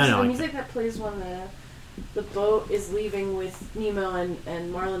saying? I was No, just no. the I- music that plays when the boat is leaving with Nemo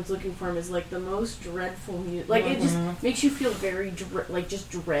and Marlin's looking for him is like the most dreadful music. Like it just makes you feel very just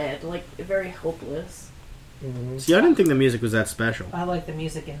dread, like very hopeless. Mm-hmm. See, I didn't think the music was that special. I like the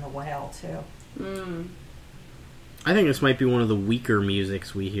music in The Whale, too. I think this might be one of the weaker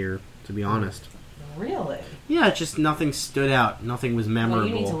musics we hear, to be honest. Really? Yeah, it's just nothing stood out. Nothing was memorable. Well,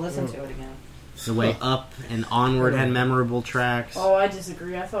 you need to listen to it again. The way Up and Onward had memorable tracks. Oh, I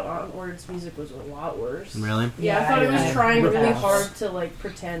disagree. I thought Onward's music was a lot worse. Really? Yeah, I Yeah, thought it was I trying agree with really Ash. hard to like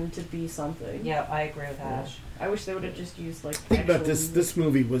pretend to be something. Yeah, I agree with Ash. I wish they would have just used like. Think about actual this. music. This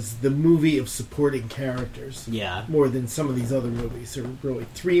movie was the movie of supporting characters. Yeah. More than some of these other movies. There were really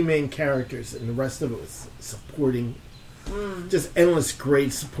 3 main characters, and the rest of it was supporting. Just endless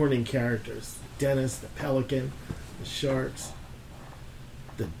great supporting characters. Dennis, the pelican, the sharks,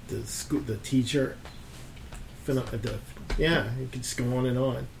 the teacher. Yeah, you could just go on and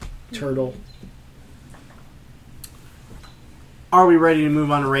on. Turtle. Are we ready to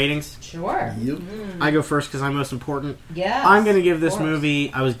move on to ratings? Sure. Yep. I go first because I'm most important. Yes. I'm going to give this of course.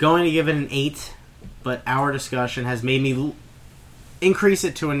 movie, I was going to give it an 8, but our discussion has made me increase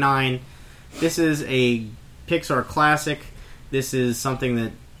it to a 9. This is a Pixar classic. This is something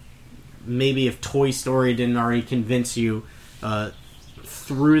that maybe if Toy Story didn't already convince you,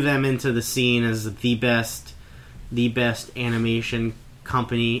 threw them into the scene as the best animation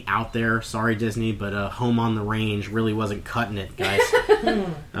company out there. Sorry, Disney, but Home on the Range really wasn't cutting it, guys.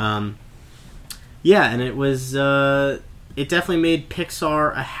 Yeah, and it was it definitely made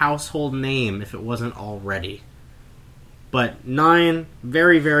Pixar a household name if it wasn't already. But 9,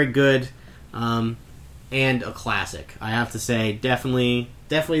 very, very good, and a classic. I have to say, definitely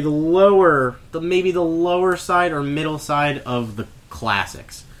the lower side or middle side of the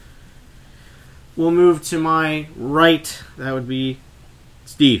classics. We'll move to my right. That would be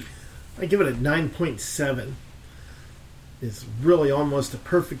Steve. I give it a 9.7. It's really almost a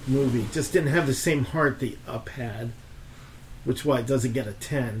perfect movie. Just didn't have the same heart the Up had, which is why it doesn't get a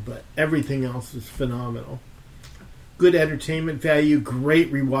 10, but everything else was phenomenal. Good entertainment value,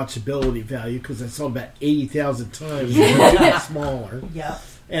 great rewatchability value, because I saw it about 80,000 times when it was smaller. Yep.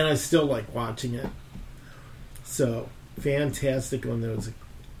 And I still like watching it. So, fantastic on those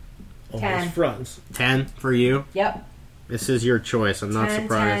all 10. those fronts. 10 for you. Yep. This is your choice. I'm not 10,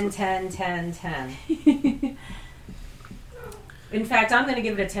 surprised. 10. In fact, I'm going to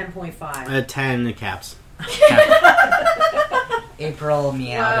give it a 10.5. 10 the caps. April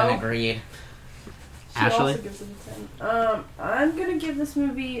meowed Wow. and agreed. She Ashley? also gives it a 10. I'm gonna give this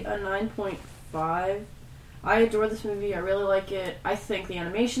movie a 9.5. I adore this movie. I really like it. I think the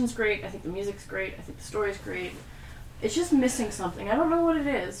animation's great. I think the music's great. I think the story's great. It's just missing something. I don't know what it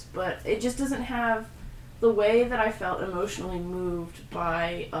is, but it just doesn't have the way that I felt emotionally moved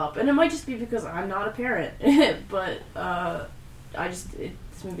by Up. And it might just be because I'm not a parent, but this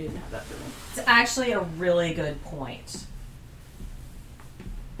movie didn't have that for me. It's actually a really good point.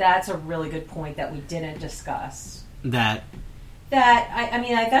 That's a really good point that we didn't discuss. That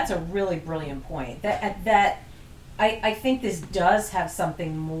That's a really brilliant point. I think this does have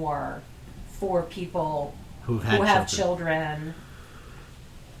something more for people who who have have children,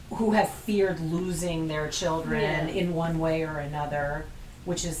 who have feared losing their children in one way or another,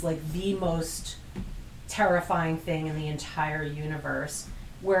 which is like the most terrifying thing in the entire universe.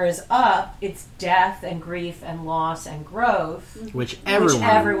 Whereas Up, it's death and grief and loss and growth, which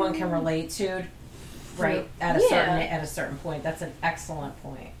everyone can relate to, right? At a certain point. That's an excellent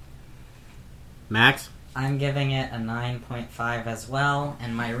point. Max? I'm giving it a 9.5 as well,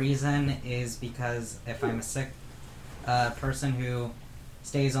 and my reason is because if I'm a sick person who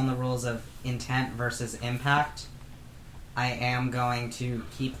stays on the rules of intent versus impact, I am going to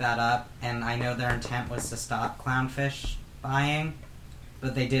keep that up, and I know their intent was to stop clownfish buying,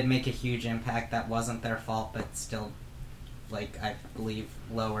 but they did make a huge impact that wasn't their fault, but still, I believe,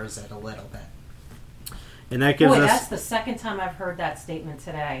 lowers it a little bit. And that gives Boy, us... that's the second time I've heard that statement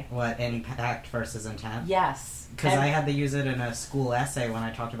today. What, impact versus intent? Yes. Because I had to use it in a school essay when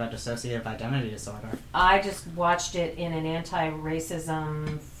I talked about dissociative identity disorder. I just watched it in an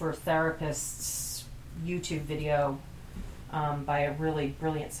anti-racism for therapists YouTube video by a really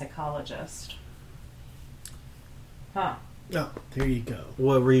brilliant psychologist. Huh. Oh, there you go.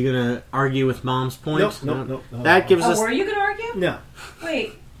 What, were you going to argue with Mom's point? Nope. That gives us... Were you going to argue? No.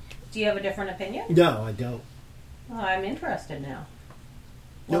 Wait, do you have a different opinion? No, I don't. Oh, I'm interested now.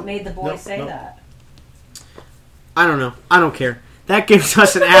 What made the boy say that? I don't know. I don't care. That gives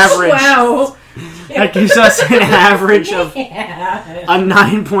us an average... Wow. That gives us an average of a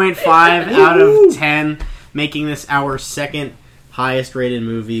 9.5 out of 10, making this our second highest rated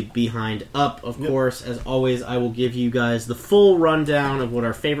movie behind Up. Of course, as always, I will give you guys the full rundown of what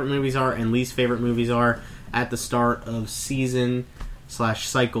our favorite movies are and least favorite movies are at the start of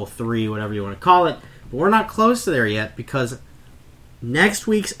season/cycle 3, whatever you want to call it. But we're not close to there yet because next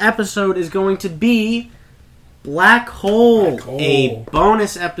week's episode is going to be Black Hole, a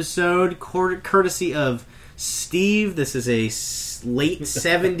bonus episode courtesy of Steve. This is a late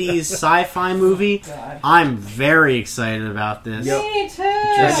 70s sci-fi movie. God. I'm very excited about this. Me too.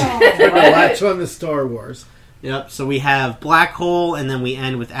 Latch on the Star Wars. Yep, so we have Black Hole, and then we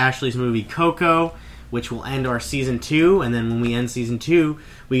end with Ashley's movie Coco, which will end our season 2, and then when we end season 2,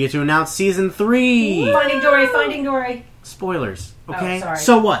 we get to announce season 3. Finding Dory. Spoilers, okay? Oh, sorry.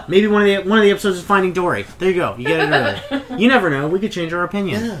 So what? Maybe one of the episodes is Finding Dory. There you go. You get it early. You never know. We could change our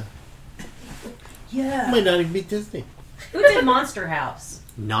opinion. Yeah. Might not even be Disney. Who did Monster House?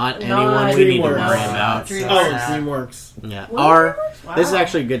 Not anyone we need to worry about. DreamWorks. Oh, DreamWorks. Yeah. Wow. This is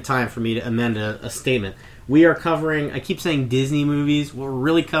actually a good time for me to amend a statement. We are covering, I keep saying Disney movies. What we're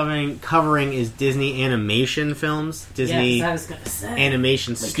really covering is Disney animation films. Disney Yes, I was going to say.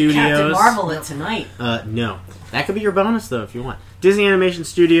 Animation Captain Studios. Marvel it tonight. No. That could be your bonus, though, if you want. Disney Animation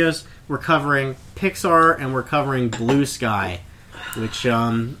Studios, we're covering Pixar, and we're covering Blue Sky, which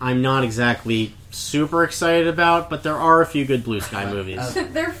I'm not exactly super excited about, but there are a few good Blue Sky movies.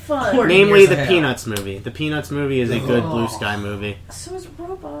 They're fun. Namely, the Peanuts movie. The Peanuts movie is a good Blue Sky movie. So is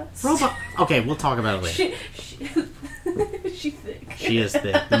Robots. Okay, we'll talk about it later. She's thick. She is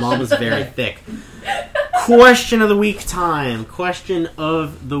thick. The mom is very thick. Question of the week time. Question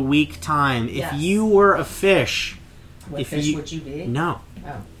of the week time. Yes. If you were a fish... What if fish you- would you be? No.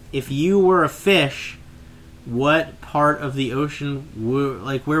 Oh. If you were a fish, what part of the ocean...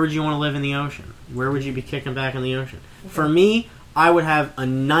 where would you want to live in the ocean? Where would you be kicking back in the ocean? For me, I would have a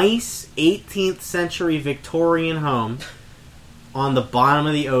nice 18th century Victorian home on the bottom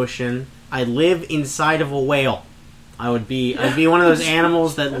of the ocean. I'd live inside of a whale. I'd be one of those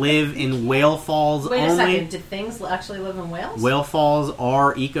animals that live in whale falls Wait only. a second. Did things actually live in whales? Whale falls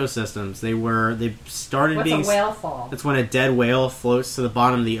are ecosystems. They started What's being... a whale fall? That's when a dead whale floats to the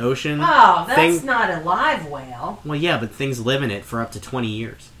bottom of the ocean. Oh, that's not a live whale. Well, yeah, but things live in it for up to 20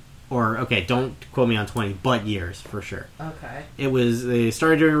 years. Or, okay, don't quote me on 20, but years, for sure. Okay. They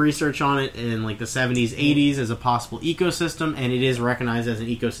started doing research on it in like the 70s, 80s as a possible ecosystem, and it is recognized as an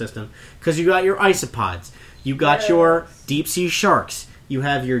ecosystem because you got your isopods, you got your deep sea sharks, you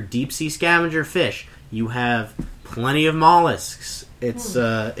have your deep sea scavenger fish, you have plenty of mollusks. It's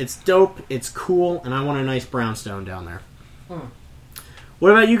dope, it's cool, and I want a nice brownstone down there.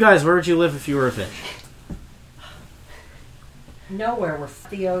 What about you guys? Where would you live if you were a fish? Nowhere. We're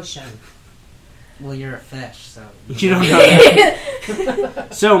the ocean. Well, you're a fish, so... You don't know that.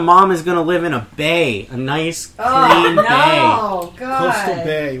 So, Mom is going to live in a bay. A nice, clean bay. Oh, God. Coastal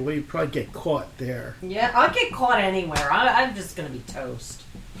Bay. Well, you'd probably get caught there. Yeah, I'll get caught anywhere. I'm just going to be toast.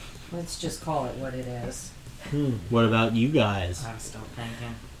 Let's just call it what it is. What about you guys? I'm still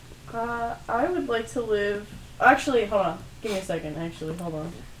thinking. I would like to live... Actually, hold on. Give me a second. Hold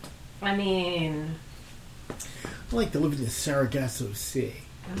on. I mean... I like to live in the Sargasso Sea.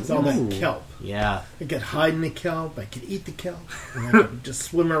 It's all that kelp. Yeah. I could hide in the kelp. I could eat the kelp. And I could just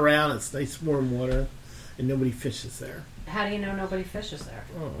swim around. It's nice warm water. And nobody fishes there. How do you know nobody fishes there?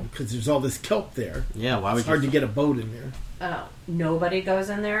 Oh, because there's all this kelp there. Yeah, why would It's hard you... to get a boat in there. Oh, nobody goes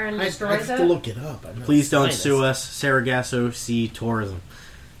in there and I destroys have it? to look it up. I'm not Please a don't scientist. sue us, Sargasso Sea Tourism.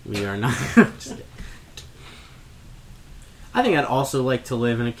 We are not... Just kidding. I think I'd also like to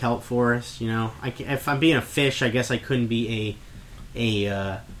live in a kelp forest, you know. If I'm being a fish, I guess I couldn't be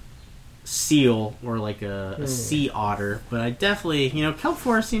a seal or like a sea otter, but I definitely, you know, kelp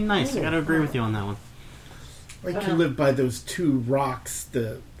forest seem nice. I gotta agree with you on that one. I like to live by those two rocks,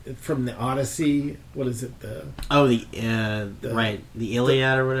 the from the Odyssey. What is it? Right, the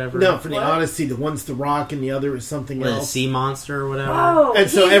Iliad or whatever. No, from the What? Odyssey, the one's the rock and the other is something What, a else. sea monster or whatever. Oh, And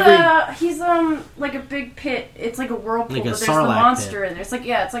so he's like a big pit. It's like a whirlpool, Like a but there's the sarlacc monster pit. in there. It's like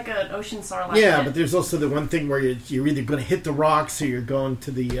it's like an ocean sarlacc. Yeah, pit. but there's also the one thing where you're either going to hit the rocks or you're going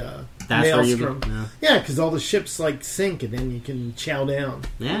to the That's where you maelstrom. go. Yeah. Yeah, because all the ships like sink and then you can chow down,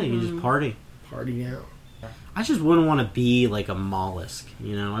 Yeah, you can just party. party down. I just wouldn't want to be like a mollusk,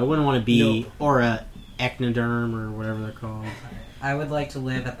 you know? I wouldn't want to be, Nope. or a echinoderm or whatever they're called. I would like to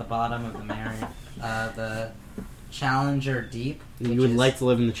live at the bottom of the Challenger Deep. You would like to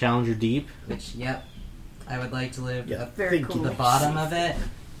live in the Challenger Deep? Yep. I would like to live Yeah, at Very thank cool. the bottom of it.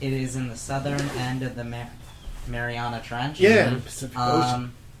 It is in the southern end of the Mariana Trench. Yeah, in the Pacific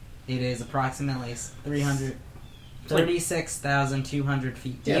Ocean. It is approximately 36,200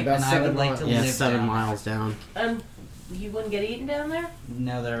 feet deep, Yeah, about and I would 7 like to Yeah, live 7 down miles down. You wouldn't get eaten down there?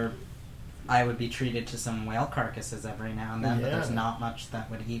 No, I would be treated to some whale carcasses every now and then, but there's Yeah. not much that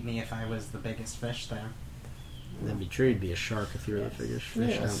would eat me if I was the biggest fish there. That'd be true. You'd be a shark if you were the biggest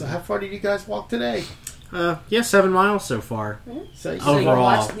fish. Yeah, out so there. how far did you guys walk today? 7 miles so far. So, So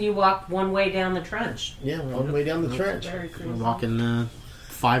Overall. you walk one way down the trench. yeah, we're all the way down the trench. Very crazy. We're walking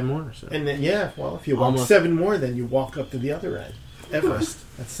 5 more or so. And then, if you walk Almost. 7 more, then you walk up to the other end. Everest.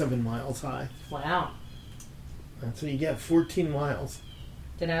 That's 7 miles high. Wow. That's what you get, 14 miles.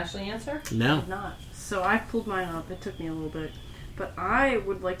 Did Ashley answer? No. Not. So I pulled mine up. It took me a little bit, but I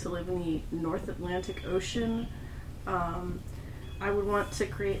would like to live in the North Atlantic Ocean. I would want to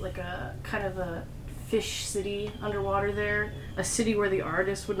create like a kind of a fish city underwater there, a city where the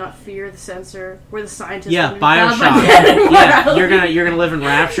artist would not fear the censor, where the scientists Yeah, wouldn't be bound by Bioshock. death and Yeah, morality. you're gonna live in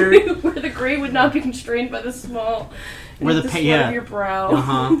Rapture. Where the gray would not be constrained by the small. Where the sweat yeah. of your brow.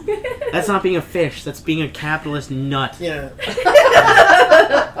 Uh-huh. That's not being a fish. That's being a capitalist nut. Yeah.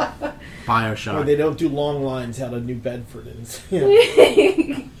 Bioshock. Or they don't do long lines out of New Bedford.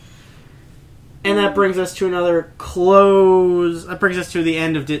 And, And that brings us to another close. That brings us to the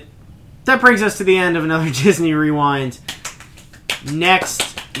end of that brings us to the end of another Disney Rewind.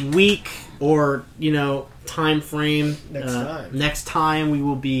 Next week, or time frame. Next time we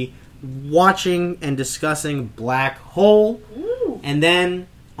will be watching and discussing Black Hole, and then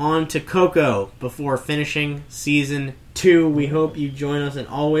on to Coco before finishing season 2. We hope you join us, and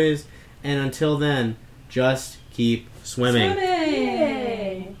until then, just keep swimming.